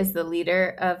 She is the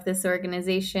leader of this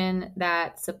organization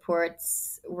that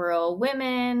supports rural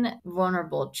women,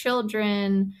 vulnerable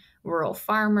children, rural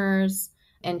farmers,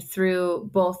 and through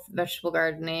both vegetable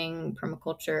gardening,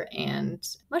 permaculture, and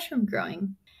mushroom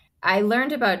growing. I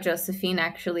learned about Josephine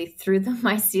actually through the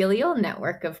mycelial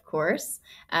network, of course.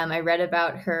 I read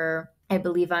about her, I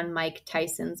believe, on Mike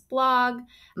Tyson's blog.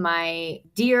 My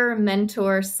dear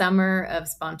mentor, Summer of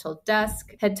Spontal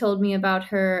Dusk, had told me about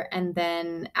her. And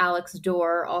then Alex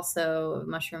Dorr, also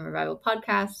Mushroom Revival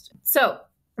podcast. So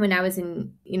when I was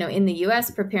in the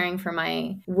US preparing for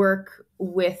my work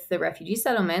with the refugee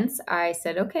settlements, I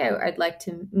said, okay, I'd like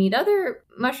to meet other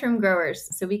mushroom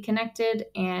growers. So we connected,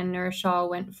 and Nourish All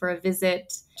went for a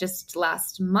visit just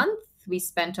last month. We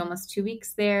spent almost 2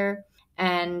 weeks there.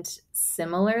 And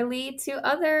similarly to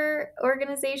other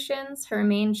organizations, her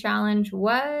main challenge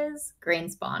was grain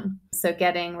spawn. So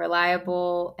getting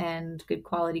reliable and good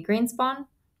quality grain spawn.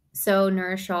 So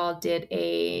Nourish All did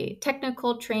a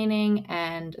technical training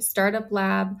and startup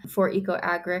lab for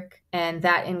EcoAgric, and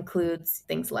that includes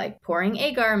things like pouring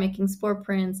agar, making spore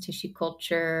prints, tissue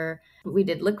culture. We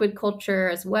did liquid culture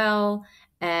as well,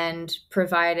 and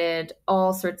provided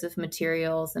all sorts of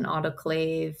materials, an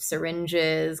autoclave,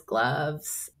 syringes,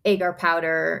 gloves, agar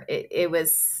powder. It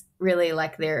was really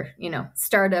like their,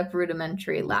 startup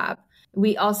rudimentary lab.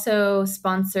 We also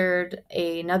sponsored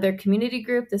another community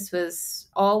group. This was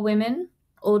all women,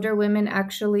 older women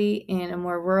actually, in a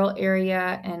more rural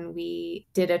area. And we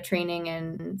did a training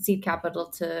in seed capital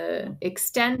to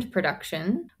extend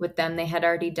production with them. They had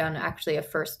already done actually a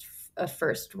first a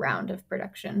first round of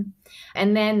production.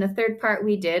 And then the third part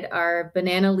we did our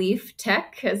banana leaf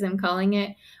tech, as I'm calling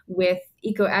it, with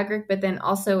EcoAgric, but then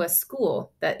also a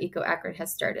school that EcoAgric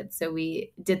has started. So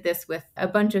we did this with a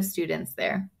bunch of students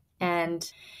there. And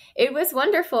it was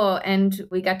wonderful. And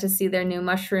we got to see their new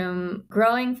mushroom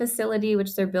growing facility,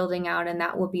 which they're building out. And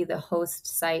that will be the host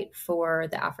site for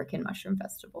the African Mushroom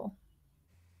Festival.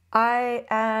 I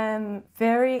am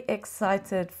very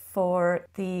excited for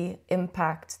the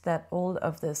impact that all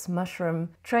of this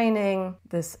mushroom training,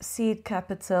 this seed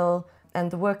capital,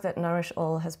 and the work that Nourish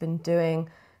All has been doing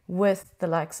with the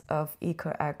likes of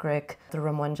EcoAgric, the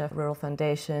Ramwanja Rural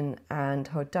Foundation, and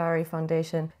Hodari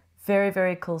Foundation. Very,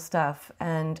 very cool stuff.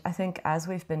 And I think as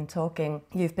we've been talking,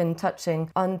 you've been touching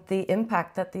on the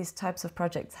impact that these types of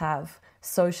projects have.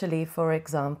 Socially, for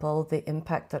example, the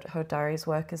impact that Hodari's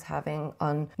work is having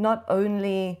on not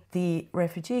only the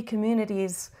refugee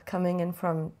communities coming in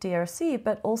from DRC,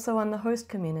 but also on the host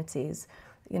communities.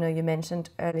 You know, you mentioned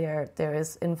earlier there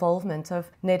is involvement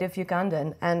of native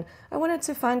Ugandan, and I wanted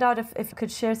to find out if you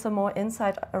could share some more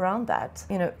insight around that.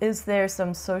 You know, is there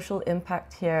some social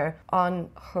impact here on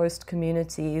host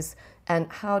communities,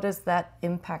 and how does that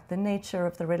impact the nature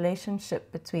of the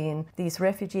relationship between these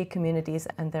refugee communities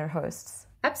and their hosts?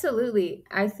 Absolutely.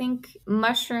 I think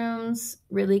mushrooms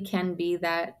really can be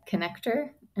that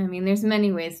connector. I mean, there's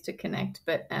many ways to connect,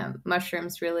 but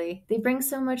mushrooms really, they bring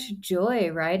so much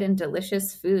joy, right? And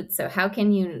delicious food. So how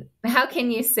can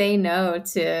you say no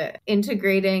to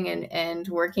integrating and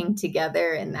working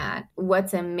together in that?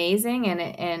 What's amazing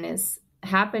and is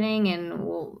happening, and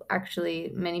will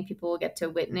actually many people will get to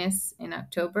witness in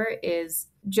October, is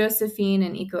Josephine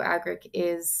and EcoAgric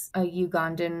is a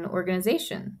Ugandan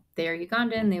organization. They are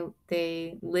Ugandan.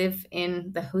 They live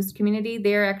in the host community.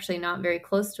 They're actually not very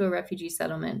close to a refugee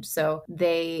settlement, so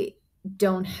they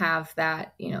don't have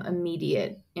that,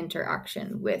 immediate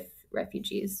interaction with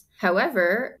refugees.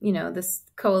 However, this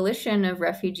coalition of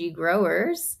refugee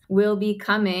growers will be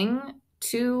coming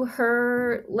to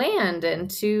her land and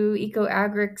to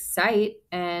EcoAgric's site,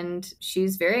 and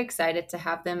she's very excited to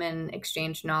have them and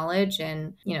exchange knowledge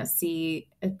and see,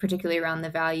 particularly around the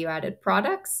value-added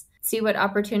products, see what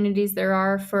opportunities there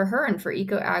are for her and for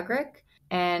EcoAgric,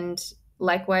 and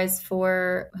likewise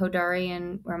for Hodari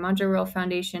and Ramwanja Rural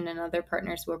Foundation and other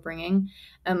partners we're bringing.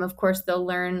 Of course, they'll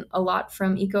learn a lot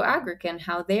from EcoAgric and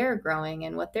how they're growing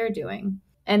and what they're doing.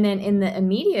 And then in the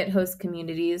immediate host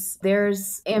communities,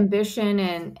 there's ambition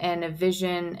and a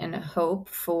vision and a hope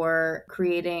for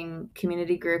creating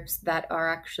community groups that are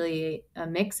actually a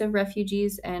mix of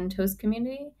refugees and host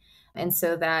community. And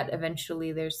so that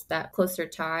eventually there's that closer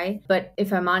tie. But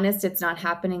if I'm honest, it's not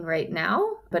happening right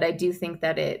now. But I do think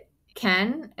that it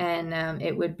can, and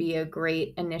it would be a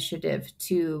great initiative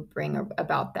to bring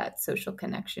about that social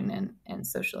connection and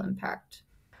social impact.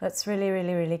 That's really,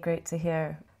 really, really great to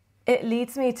hear. It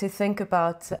leads me to think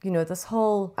about, this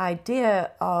whole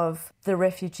idea of the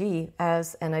refugee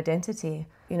as an identity.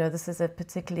 This is a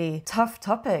particularly tough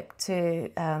topic to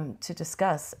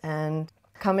discuss. And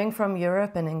coming from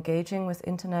Europe and engaging with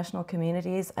international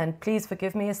communities, and please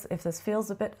forgive me if this feels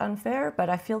a bit unfair,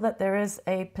 but I feel that there is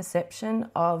a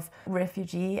perception of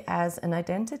refugee as an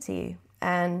identity.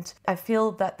 And I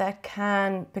feel that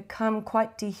can become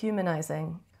quite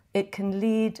dehumanizing. It can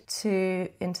lead to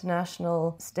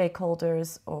international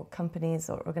stakeholders or companies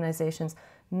or organizations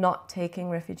not taking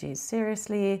refugees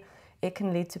seriously. It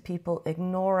can lead to people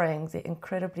ignoring the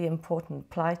incredibly important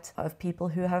plight of people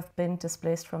who have been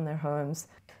displaced from their homes.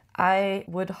 I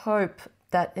would hope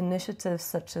that initiatives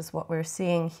such as what we're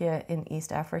seeing here in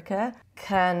East Africa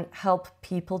can help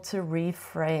people to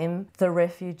reframe the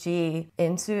refugee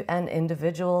into an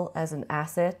individual as an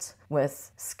asset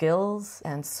with skills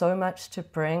and so much to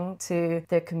bring to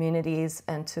their communities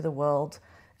and to the world,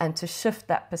 and to shift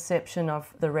that perception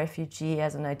of the refugee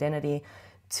as an identity,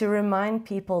 to remind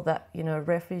people that,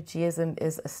 refugeeism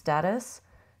is a status,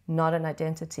 not an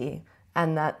identity.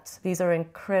 And that these are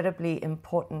incredibly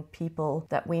important people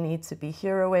that we need to be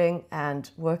heroing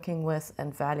and working with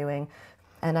and valuing.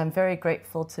 And I'm very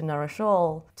grateful to Nourish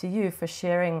All, to you, for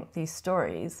sharing these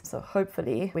stories. So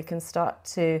hopefully we can start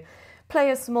to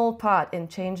play a small part in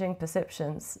changing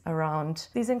perceptions around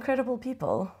these incredible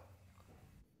people.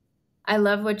 I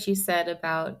love what you said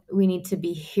about we need to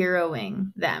be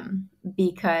heroing them,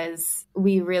 because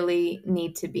we really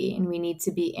need to be, and we need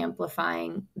to be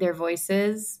amplifying their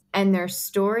voices and their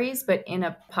stories, but in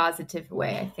a positive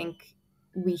way. I think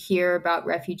we hear about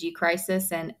refugee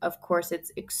crisis, and of course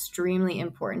it's extremely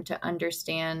important to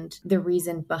understand the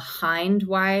reason behind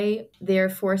why they're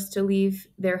forced to leave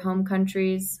their home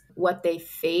countries, what they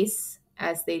face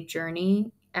as they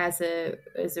journey as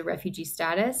a refugee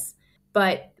status.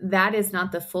 But that is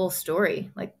not the full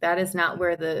story. Like, that is not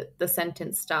where the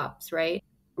sentence stops, right?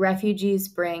 Refugees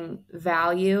bring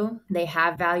value. They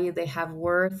have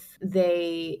worth.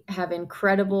 They have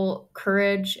incredible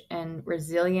courage and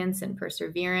resilience and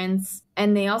perseverance.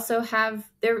 And they also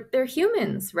they're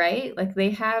humans, right? Like,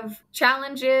 they have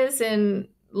challenges in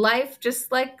life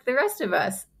just like the rest of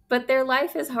us, but their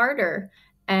life is harder.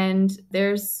 And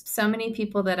there's so many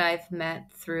people that I've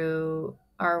met through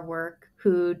our work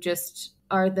who just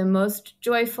are the most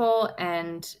joyful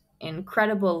and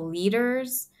incredible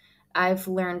leaders. I've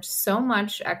learned so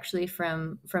much actually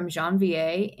from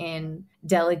Janvier in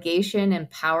delegation,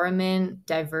 empowerment,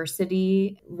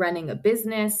 diversity, running a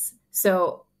business.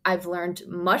 So I've learned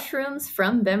mushrooms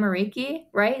from Bemariki,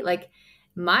 right? Like,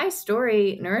 my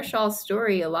story, Nourish All's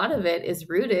story, a lot of it is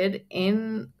rooted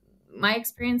in my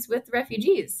experience with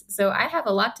refugees. So I have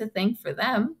a lot to thank for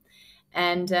them.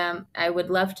 And I would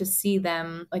love to see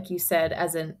them, like you said,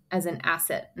 as an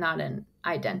asset, not an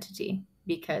identity,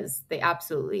 because they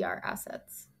absolutely are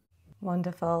assets.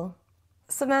 Wonderful.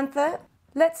 Samantha,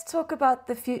 let's talk about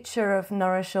the future of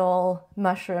Nourish All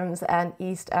mushrooms and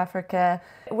East Africa.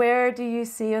 Where do you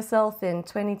see yourself in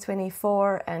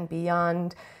 2024 and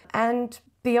beyond? And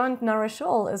beyond Nourish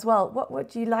All as well, what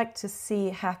would you like to see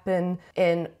happen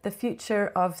in the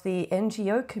future of the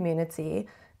NGO community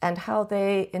and how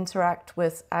they interact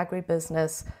with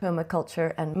agribusiness,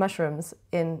 permaculture, and mushrooms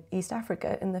in East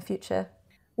Africa in the future?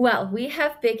 Well, we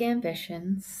have big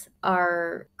ambitions.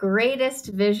 Our greatest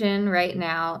vision right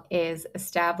now is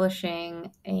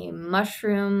establishing a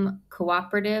mushroom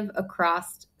cooperative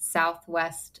across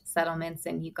Southwest settlements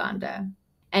in Uganda.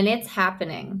 And it's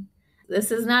happening.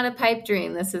 This is not a pipe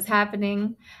dream. This is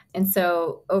happening. And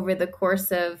so over the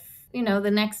course of,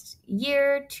 the next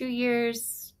year, 2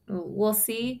 years, we'll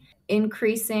see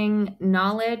increasing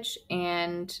knowledge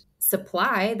and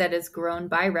supply that is grown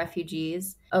by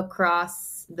refugees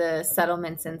across the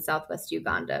settlements in Southwest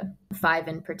Uganda, 5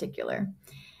 in particular.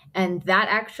 And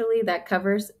that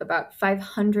covers about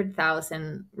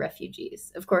 500,000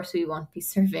 refugees. Of course, we won't be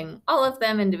serving all of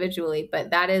them individually,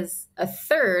 but that is a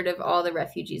third of all the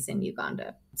refugees in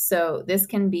Uganda. So this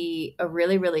can be a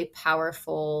really, really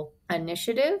powerful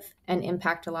initiative and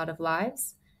impact a lot of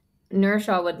lives. Nourish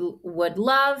All would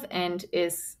love and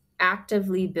is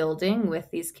actively building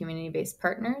with these community-based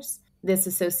partners this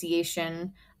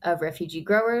association of refugee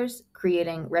growers,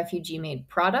 creating refugee-made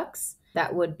products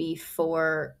that would be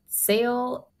for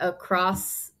sale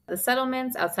across the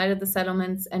settlements, outside of the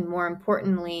settlements, and more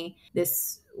importantly,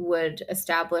 this would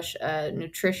establish a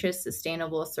nutritious,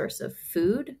 sustainable source of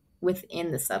food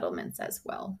within the settlements as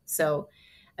well. So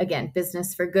again,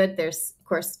 business for good. There's, of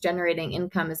course, generating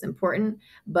income is important,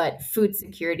 but food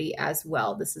security as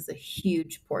well. This is a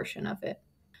huge portion of it.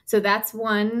 So that's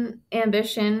one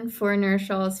ambition for Nourish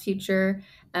All's future.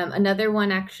 Another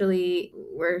one, actually,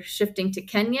 we're shifting to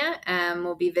Kenya.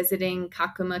 We'll be visiting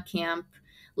Kakuma camp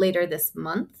later this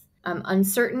month.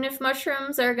 Uncertain if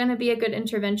mushrooms are going to be a good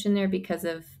intervention there because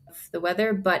of the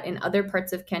weather, but in other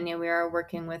parts of Kenya, we are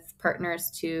working with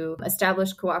partners to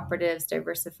establish cooperatives,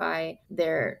 diversify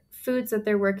their foods that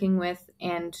they're working with,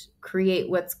 and create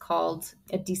what's called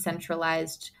a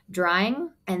decentralized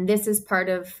drying. And this is part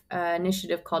of an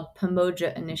initiative called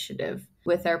Pamoja Initiative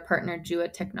with our partner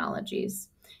Jua Technologies.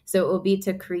 So it will be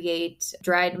to create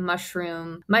dried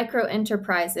mushroom micro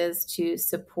enterprises to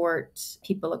support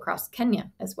people across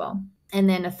Kenya as well. And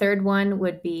then a third one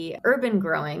would be urban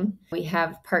growing. We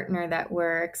have a partner that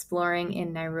we're exploring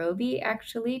in Nairobi,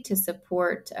 actually, to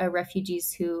support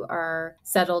refugees who are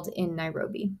settled in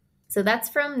Nairobi. So that's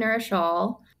from Nourish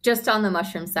All. Just on the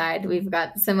mushroom side, we've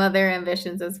got some other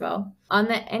ambitions as well. On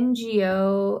the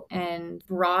NGO and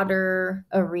broader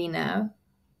arena,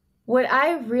 what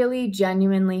I really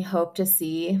genuinely hope to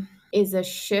see is a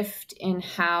shift in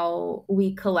how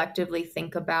we collectively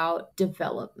think about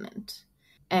development,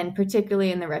 and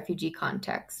particularly in the refugee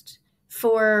context.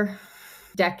 For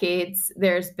decades,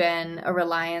 there's been a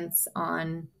reliance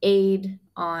on aid,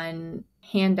 on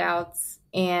handouts,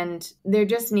 and there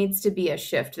just needs to be a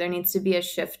shift. There needs to be a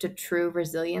shift to true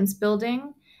resilience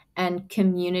building and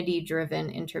community-driven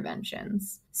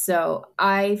interventions. So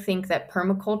I think that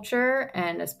permaculture,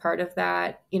 and as part of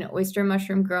that, oyster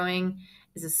mushroom growing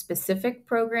is a specific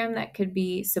program that could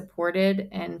be supported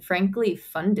and frankly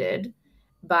funded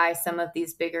by some of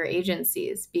these bigger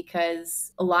agencies,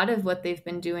 because a lot of what they've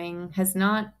been doing has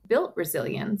not built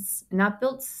resilience, not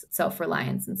built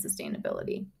self-reliance and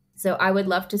sustainability. So I would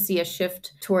love to see a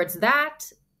shift towards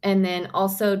that. And then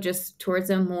also just towards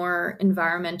a more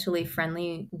environmentally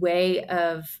friendly way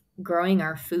of growing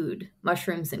our food,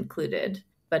 mushrooms included.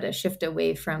 but a shift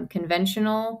away from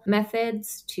conventional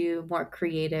methods to more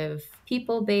creative,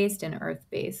 people-based and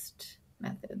earth-based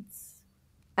methods.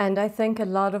 And I think a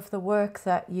lot of the work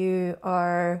that you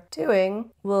are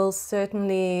doing will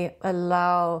certainly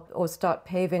allow or start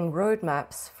paving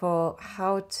roadmaps for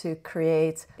how to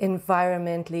create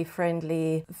environmentally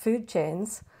friendly food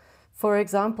chains. For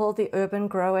example, the urban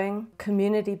growing,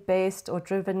 community-based or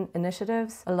driven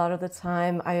initiatives, a lot of the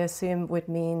time I assume would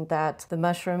mean that the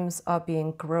mushrooms are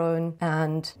being grown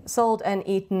and sold and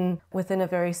eaten within a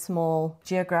very small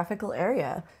geographical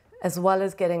area. As well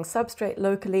as getting substrate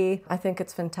locally, I think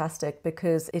it's fantastic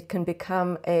because it can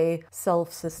become a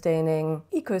self-sustaining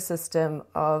ecosystem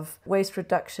of waste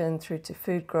reduction through to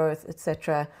food growth,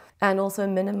 etc., and also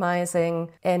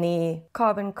minimizing any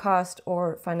carbon cost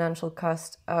or financial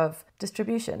cost of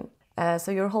distribution.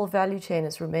 So your whole value chain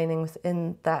is remaining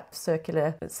within that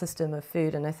circular system of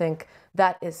food, and I think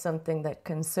that is something that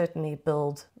can certainly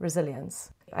build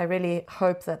resilience. I really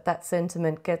hope that that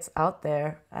sentiment gets out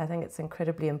there. I think it's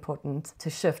incredibly important to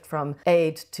shift from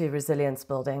aid to resilience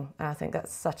building. I think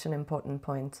that's such an important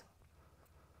point.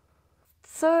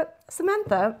 So,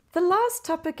 Samantha, the last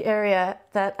topic area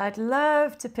that I'd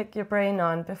love to pick your brain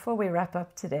on before we wrap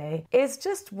up today is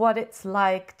just what it's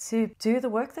like to do the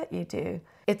work that you do.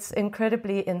 It's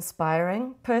incredibly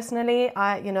inspiring. Personally,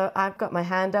 I've got my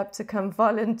hand up to come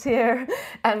volunteer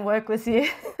and work with you.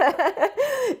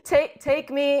 Take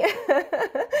me.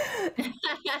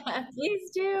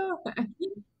 Please do.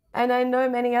 And I know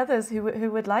many others who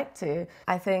would like to.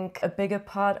 I think a bigger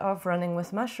part of running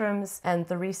with mushrooms and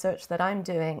the research that I'm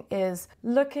doing is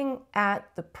looking at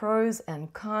the pros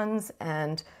and cons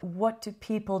and what do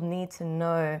people need to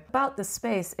know about the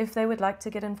space if they would like to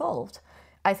get involved.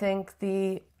 I think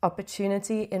the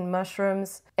opportunity in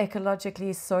mushrooms,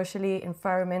 ecologically, socially,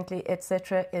 environmentally,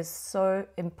 etc., is so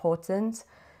important.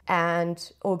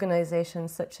 And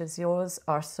organizations such as yours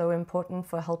are so important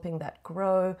for helping that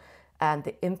grow. And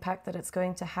the impact that it's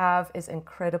going to have is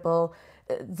incredible.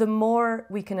 The more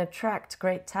we can attract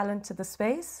great talent to the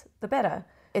space, the better.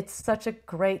 It's such a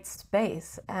great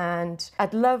space. And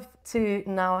I'd love to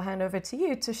now hand over to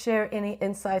you to share any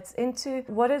insights into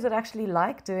what is it actually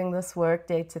like doing this work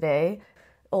day to day.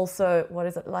 Also, what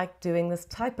is it like doing this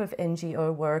type of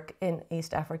NGO work in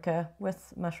East Africa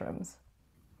with mushrooms?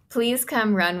 Please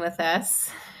come run with us.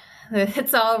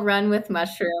 It's all run with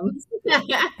mushrooms.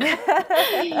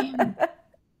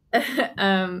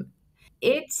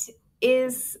 It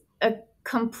is a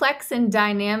complex and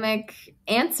dynamic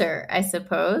answer, I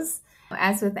suppose.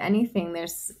 As with anything,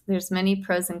 there's many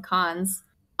pros and cons.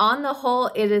 On the whole,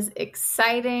 it is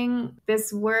exciting.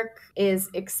 This work is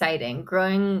exciting.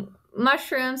 Growing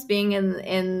mushrooms, being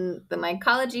in the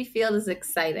mycology field is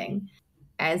exciting.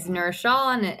 As Nourish All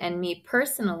and me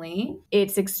personally,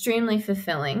 it's extremely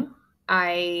fulfilling.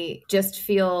 I just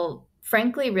feel,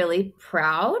 frankly, really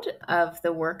proud of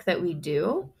the work that we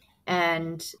do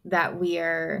and that we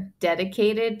are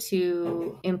dedicated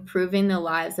to improving the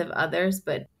lives of others,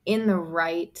 but in the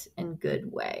right and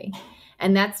good way.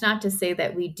 And that's not to say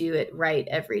that we do it right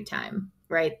every time,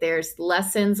 right? There's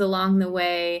lessons along the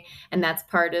way, and that's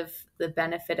part of the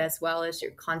benefit as well, as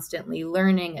you're constantly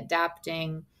learning,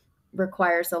 adapting.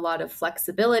 Requires a lot of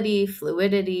flexibility,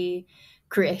 fluidity,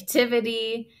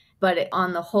 creativity, but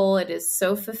on the whole, it is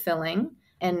so fulfilling.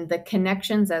 And the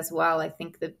connections as well, I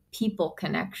think the people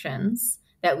connections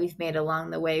that we've made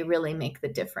along the way really make the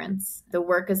difference. The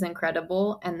work is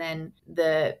incredible. And then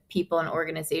the people and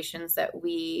organizations that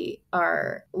we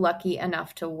are lucky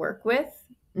enough to work with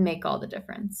make all the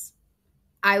difference.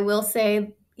 I will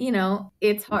say,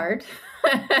 it's hard.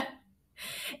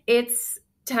 It's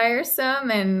tiresome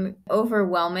and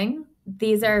overwhelming.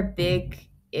 These are big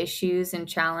issues and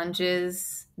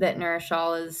challenges that Nourish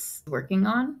All is working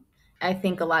on. I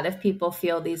think a lot of people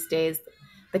feel these days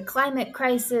the climate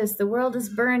crisis, the world is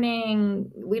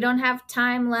burning, we don't have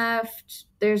time left,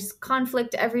 there's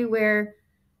conflict everywhere.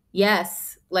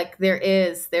 Yes, like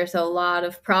there's a lot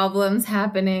of problems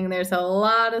happening. There's a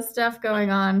lot of stuff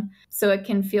going on. So it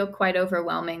can feel quite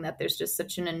overwhelming that there's just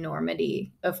such an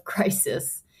enormity of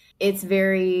crisis. It's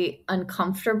very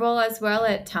uncomfortable as well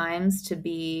at times to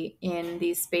be in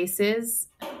these spaces,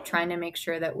 trying to make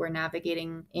sure that we're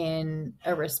navigating in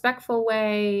a respectful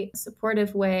way, a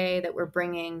supportive way, that we're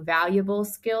bringing valuable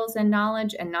skills and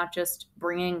knowledge and not just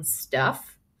bringing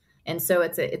stuff. And so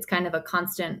it's kind of a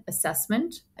constant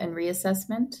assessment and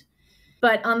reassessment.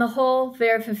 But on the whole,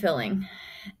 very fulfilling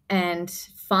and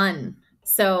fun.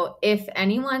 So if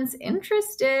anyone's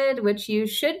interested, which you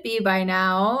should be by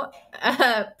now,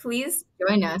 please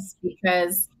join us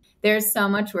because there's so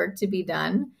much work to be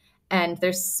done. And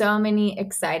there's so many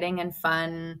exciting and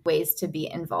fun ways to be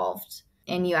involved.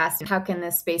 And you asked, how can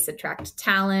this space attract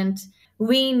talent?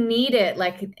 We need it.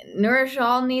 Like Nourish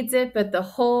All needs it, but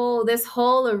this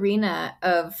whole arena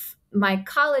of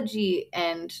mycology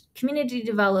and community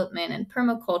development and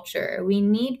permaculture, we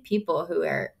need people who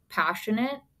are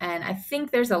passionate. And I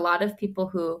think there's a lot of people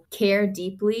who care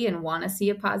deeply and want to see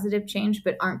a positive change,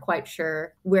 but aren't quite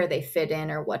sure where they fit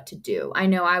in or what to do. I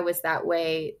know I was that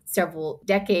way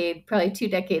probably 2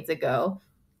 decades ago.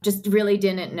 Just really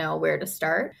didn't know where to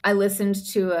start. I listened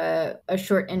to a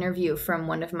short interview from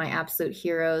one of my absolute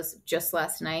heroes just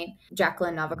last night,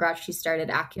 Jacqueline Novogratz. She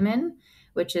started Acumen,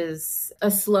 which is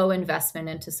a slow investment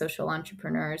into social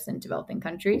entrepreneurs in developing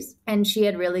countries. And she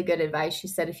had really good advice. She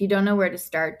said, if you don't know where to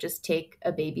start, just take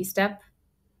a baby step,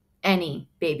 any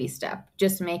baby step,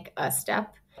 just make a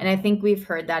step. And I think we've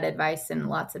heard that advice in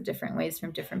lots of different ways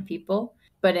from different people.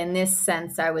 But in this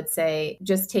sense, I would say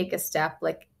just take a step,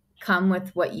 like come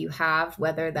with what you have,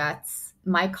 whether that's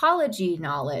mycology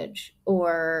knowledge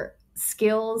or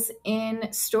skills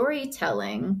in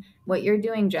storytelling. What you're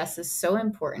doing, Jess, is so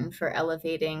important for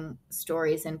elevating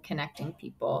stories and connecting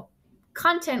people.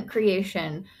 Content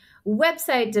creation,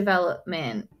 website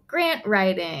development, grant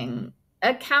writing,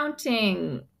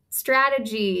 accounting,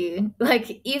 strategy,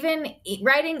 like even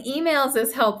writing emails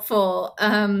is helpful.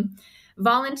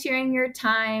 Volunteering your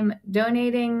time,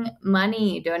 donating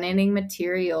money, donating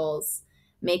materials,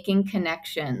 making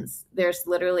connections. There's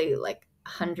literally like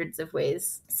hundreds of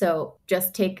ways. So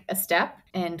just take a step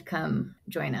and come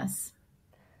join us.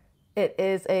 It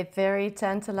is a very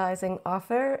tantalizing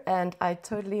offer, and I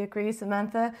totally agree,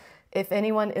 Samantha. If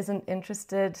anyone isn't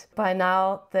interested by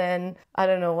now, then I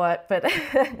don't know what, but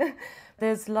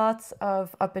there's lots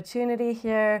of opportunity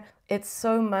here. It's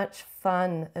so much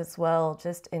fun as well,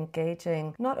 just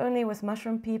engaging not only with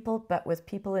mushroom people, but with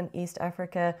people in East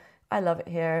Africa. I love it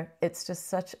here. It's just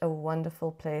such a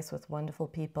wonderful place with wonderful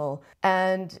people.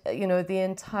 And, the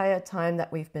entire time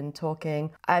that we've been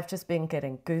talking, I've just been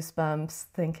getting goosebumps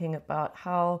thinking about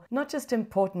how not just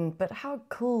important, but how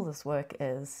cool this work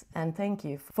is. And thank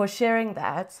you for sharing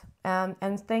that.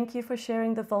 And thank you for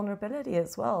sharing the vulnerability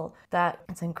as well, that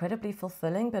it's incredibly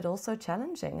fulfilling, but also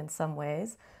challenging in some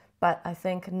ways. But I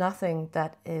think nothing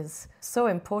that is so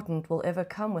important will ever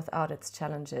come without its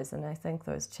challenges. And I think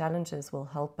those challenges will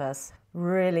help us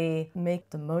really make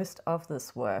the most of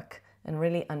this work and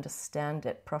really understand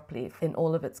it properly in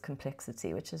all of its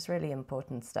complexity, which is really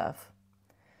important stuff.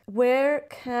 Where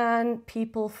can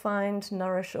people find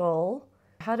Nourish All?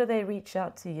 How do they reach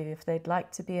out to you if they'd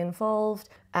like to be involved?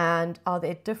 And are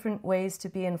there different ways to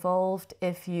be involved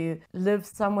if you live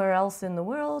somewhere else in the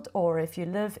world, or if you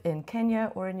live in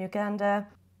Kenya or in Uganda?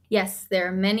 Yes, there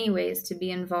are many ways to be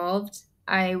involved.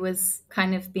 I was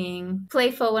kind of being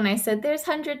playful when I said there's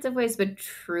hundreds of ways, but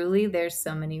truly there's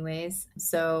so many ways.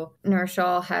 So Nourish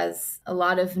All has a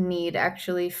lot of need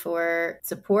actually for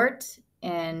support,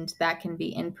 and that can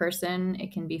be in person,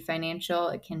 it can be financial,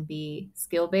 it can be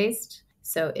skill-based.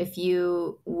 So if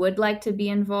you would like to be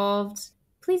involved,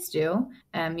 please do.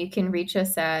 You can reach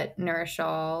us at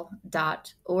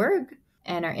nourishall.org,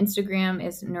 and our Instagram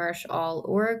is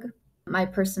nourishall.org. My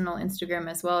personal Instagram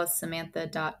as well is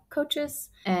samantha.coaches,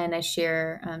 and I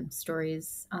share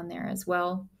stories on there as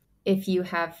well. If you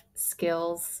have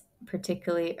skills,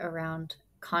 particularly around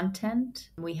content,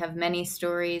 we have many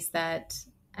stories that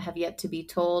have yet to be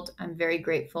told. I'm very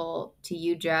grateful to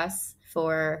you, Jess,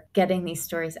 for getting these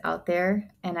stories out there,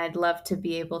 and I'd love to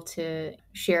be able to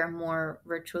share more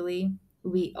virtually.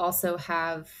 We also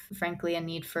have, frankly, a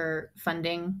need for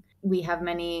funding. We have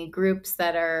many groups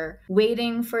that are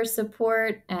waiting for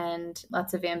support and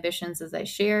lots of ambitions, as I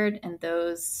shared, and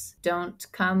those don't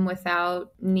come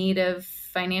without need of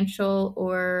financial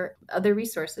or other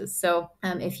resources. So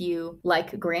if you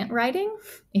like grant writing,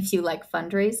 if you like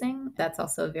fundraising, that's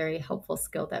also a very helpful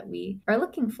skill that we are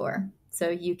looking for. So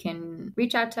you can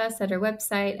reach out to us at our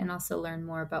website and also learn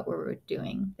more about what we're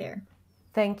doing there.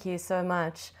 Thank you so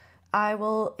much. I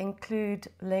will include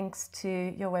links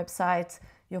to your website,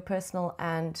 your personal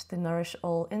and the Nourish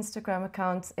All Instagram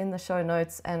accounts in the show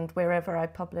notes and wherever I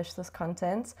publish this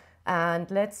content.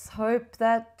 And let's hope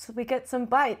that we get some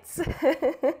bites,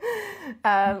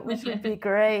 which would be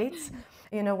great.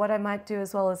 What I might do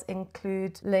as well is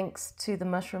include links to the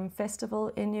Mushroom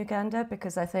Festival in Uganda,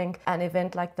 because I think an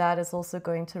event like that is also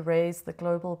going to raise the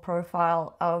global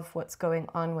profile of what's going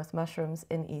on with mushrooms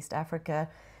in East Africa.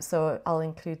 So I'll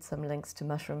include some links to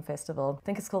Mushroom Festival. I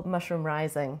think it's called Mushroom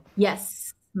Rising.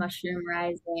 Yes, Mushroom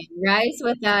Rising. Rise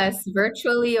with us,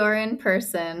 virtually or in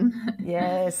person.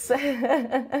 Yes.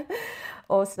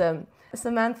 Awesome.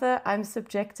 Samantha, I'm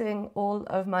subjecting all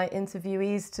of my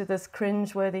interviewees to this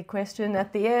cringeworthy question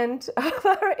at the end of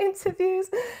our interviews,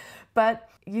 but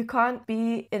you can't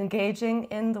be engaging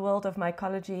in the world of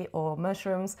mycology or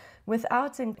mushrooms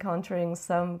without encountering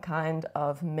some kind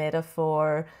of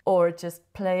metaphor or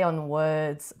just play on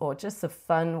words or just a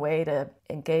fun way to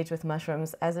engage with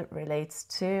mushrooms as it relates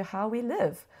to how we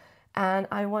live. And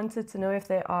I wanted to know if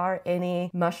there are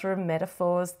any mushroom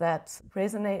metaphors that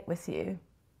resonate with you.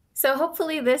 So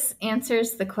hopefully this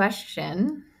answers the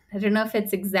question. I don't know if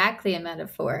it's exactly a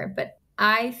metaphor, but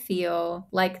I feel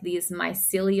like these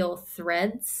mycelial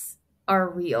threads are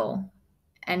real.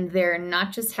 And they're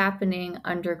not just happening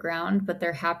underground, but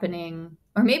they're happening,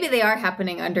 or maybe they are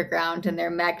happening underground and they're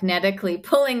magnetically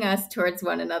pulling us towards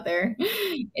one another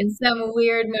in some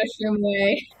weird mushroom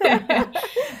way.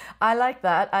 I like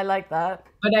that.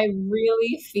 But I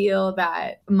really feel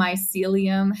that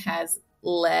mycelium has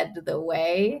led the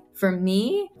way for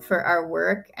me, for our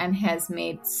work, and has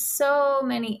made so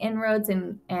many inroads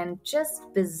and just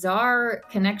bizarre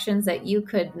connections that you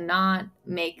could not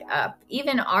make up.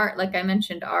 Even art, like I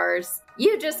mentioned, ours,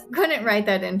 you just couldn't write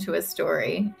that into a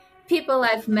story. People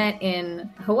I've met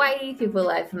in Hawaii, people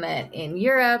I've met in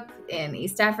Europe, in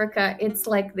East Africa, it's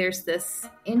like there's this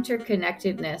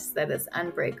interconnectedness that is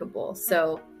unbreakable.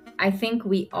 So I think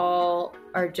we all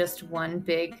are just one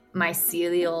big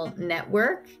mycelial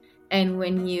network. And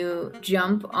when you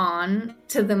jump on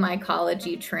to the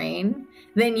mycology train,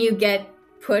 then you get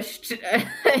pushed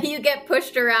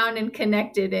around and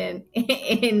connected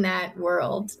in that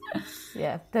world.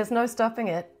 Yeah, there's no stopping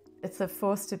it. It's a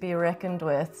force to be reckoned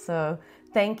with. So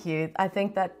thank you. I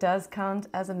think that does count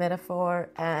as a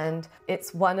metaphor, and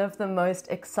it's one of the most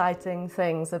exciting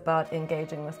things about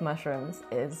engaging with mushrooms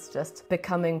is just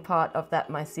becoming part of that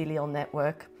mycelial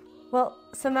network. Well,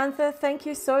 Samantha, thank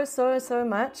you so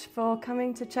much for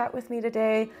coming to chat with me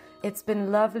today. It's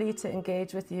been lovely to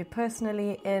engage with you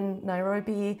personally in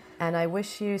Nairobi, and I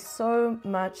wish you so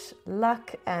much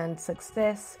luck and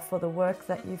success for the work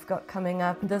that you've got coming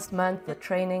up this month, the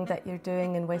training that you're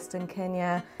doing in Western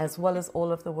Kenya, as well as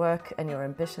all of the work and your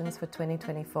ambitions for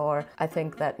 2024. I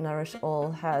think that Nourish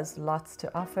All has lots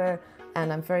to offer,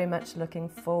 and I'm very much looking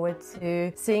forward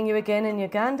to seeing you again in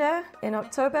Uganda in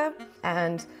October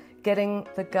and getting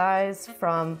the guys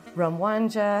from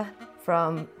Ramwanja,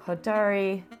 from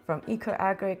Hodari, from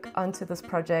EcoAgric onto this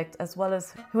project, as well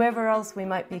as whoever else we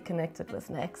might be connected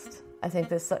with next. I think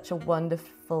there's such a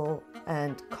wonderful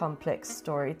and complex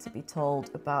story to be told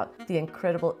about the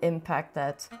incredible impact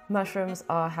that mushrooms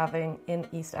are having in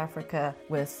East Africa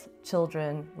with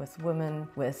children, with women,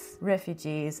 with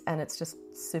refugees, and it's just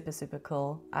super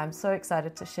cool. I'm so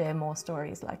excited to share more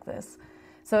stories like this.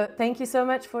 So thank you so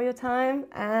much for your time,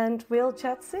 and we'll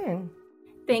chat soon.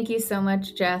 Thank you so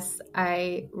much, Jess.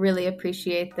 I really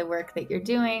appreciate the work that you're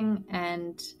doing,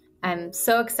 and I'm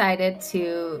so excited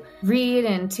to read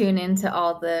and tune into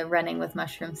all the Running with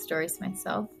Mushrooms stories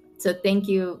myself. So thank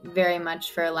you very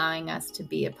much for allowing us to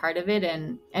be a part of it,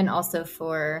 and also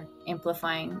for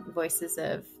amplifying voices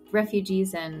of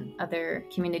refugees and other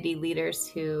community leaders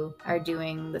who are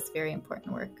doing this very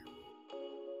important work.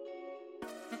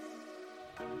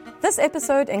 This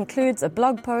episode includes a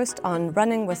blog post on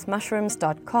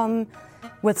runningwithmushrooms.com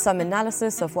with some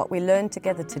analysis of what we learned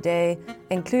together today,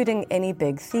 including any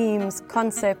big themes,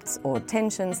 concepts, or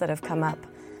tensions that have come up,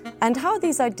 and how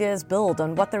these ideas build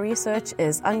on what the research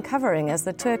is uncovering as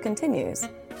the tour continues.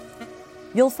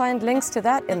 You'll find links to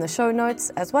that in the show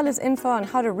notes, as well as info on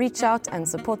how to reach out and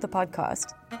support the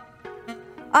podcast.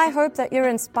 I hope that you're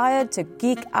inspired to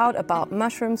geek out about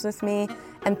mushrooms with me,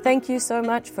 and thank you so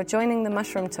much for joining the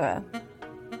Mushroom Tour.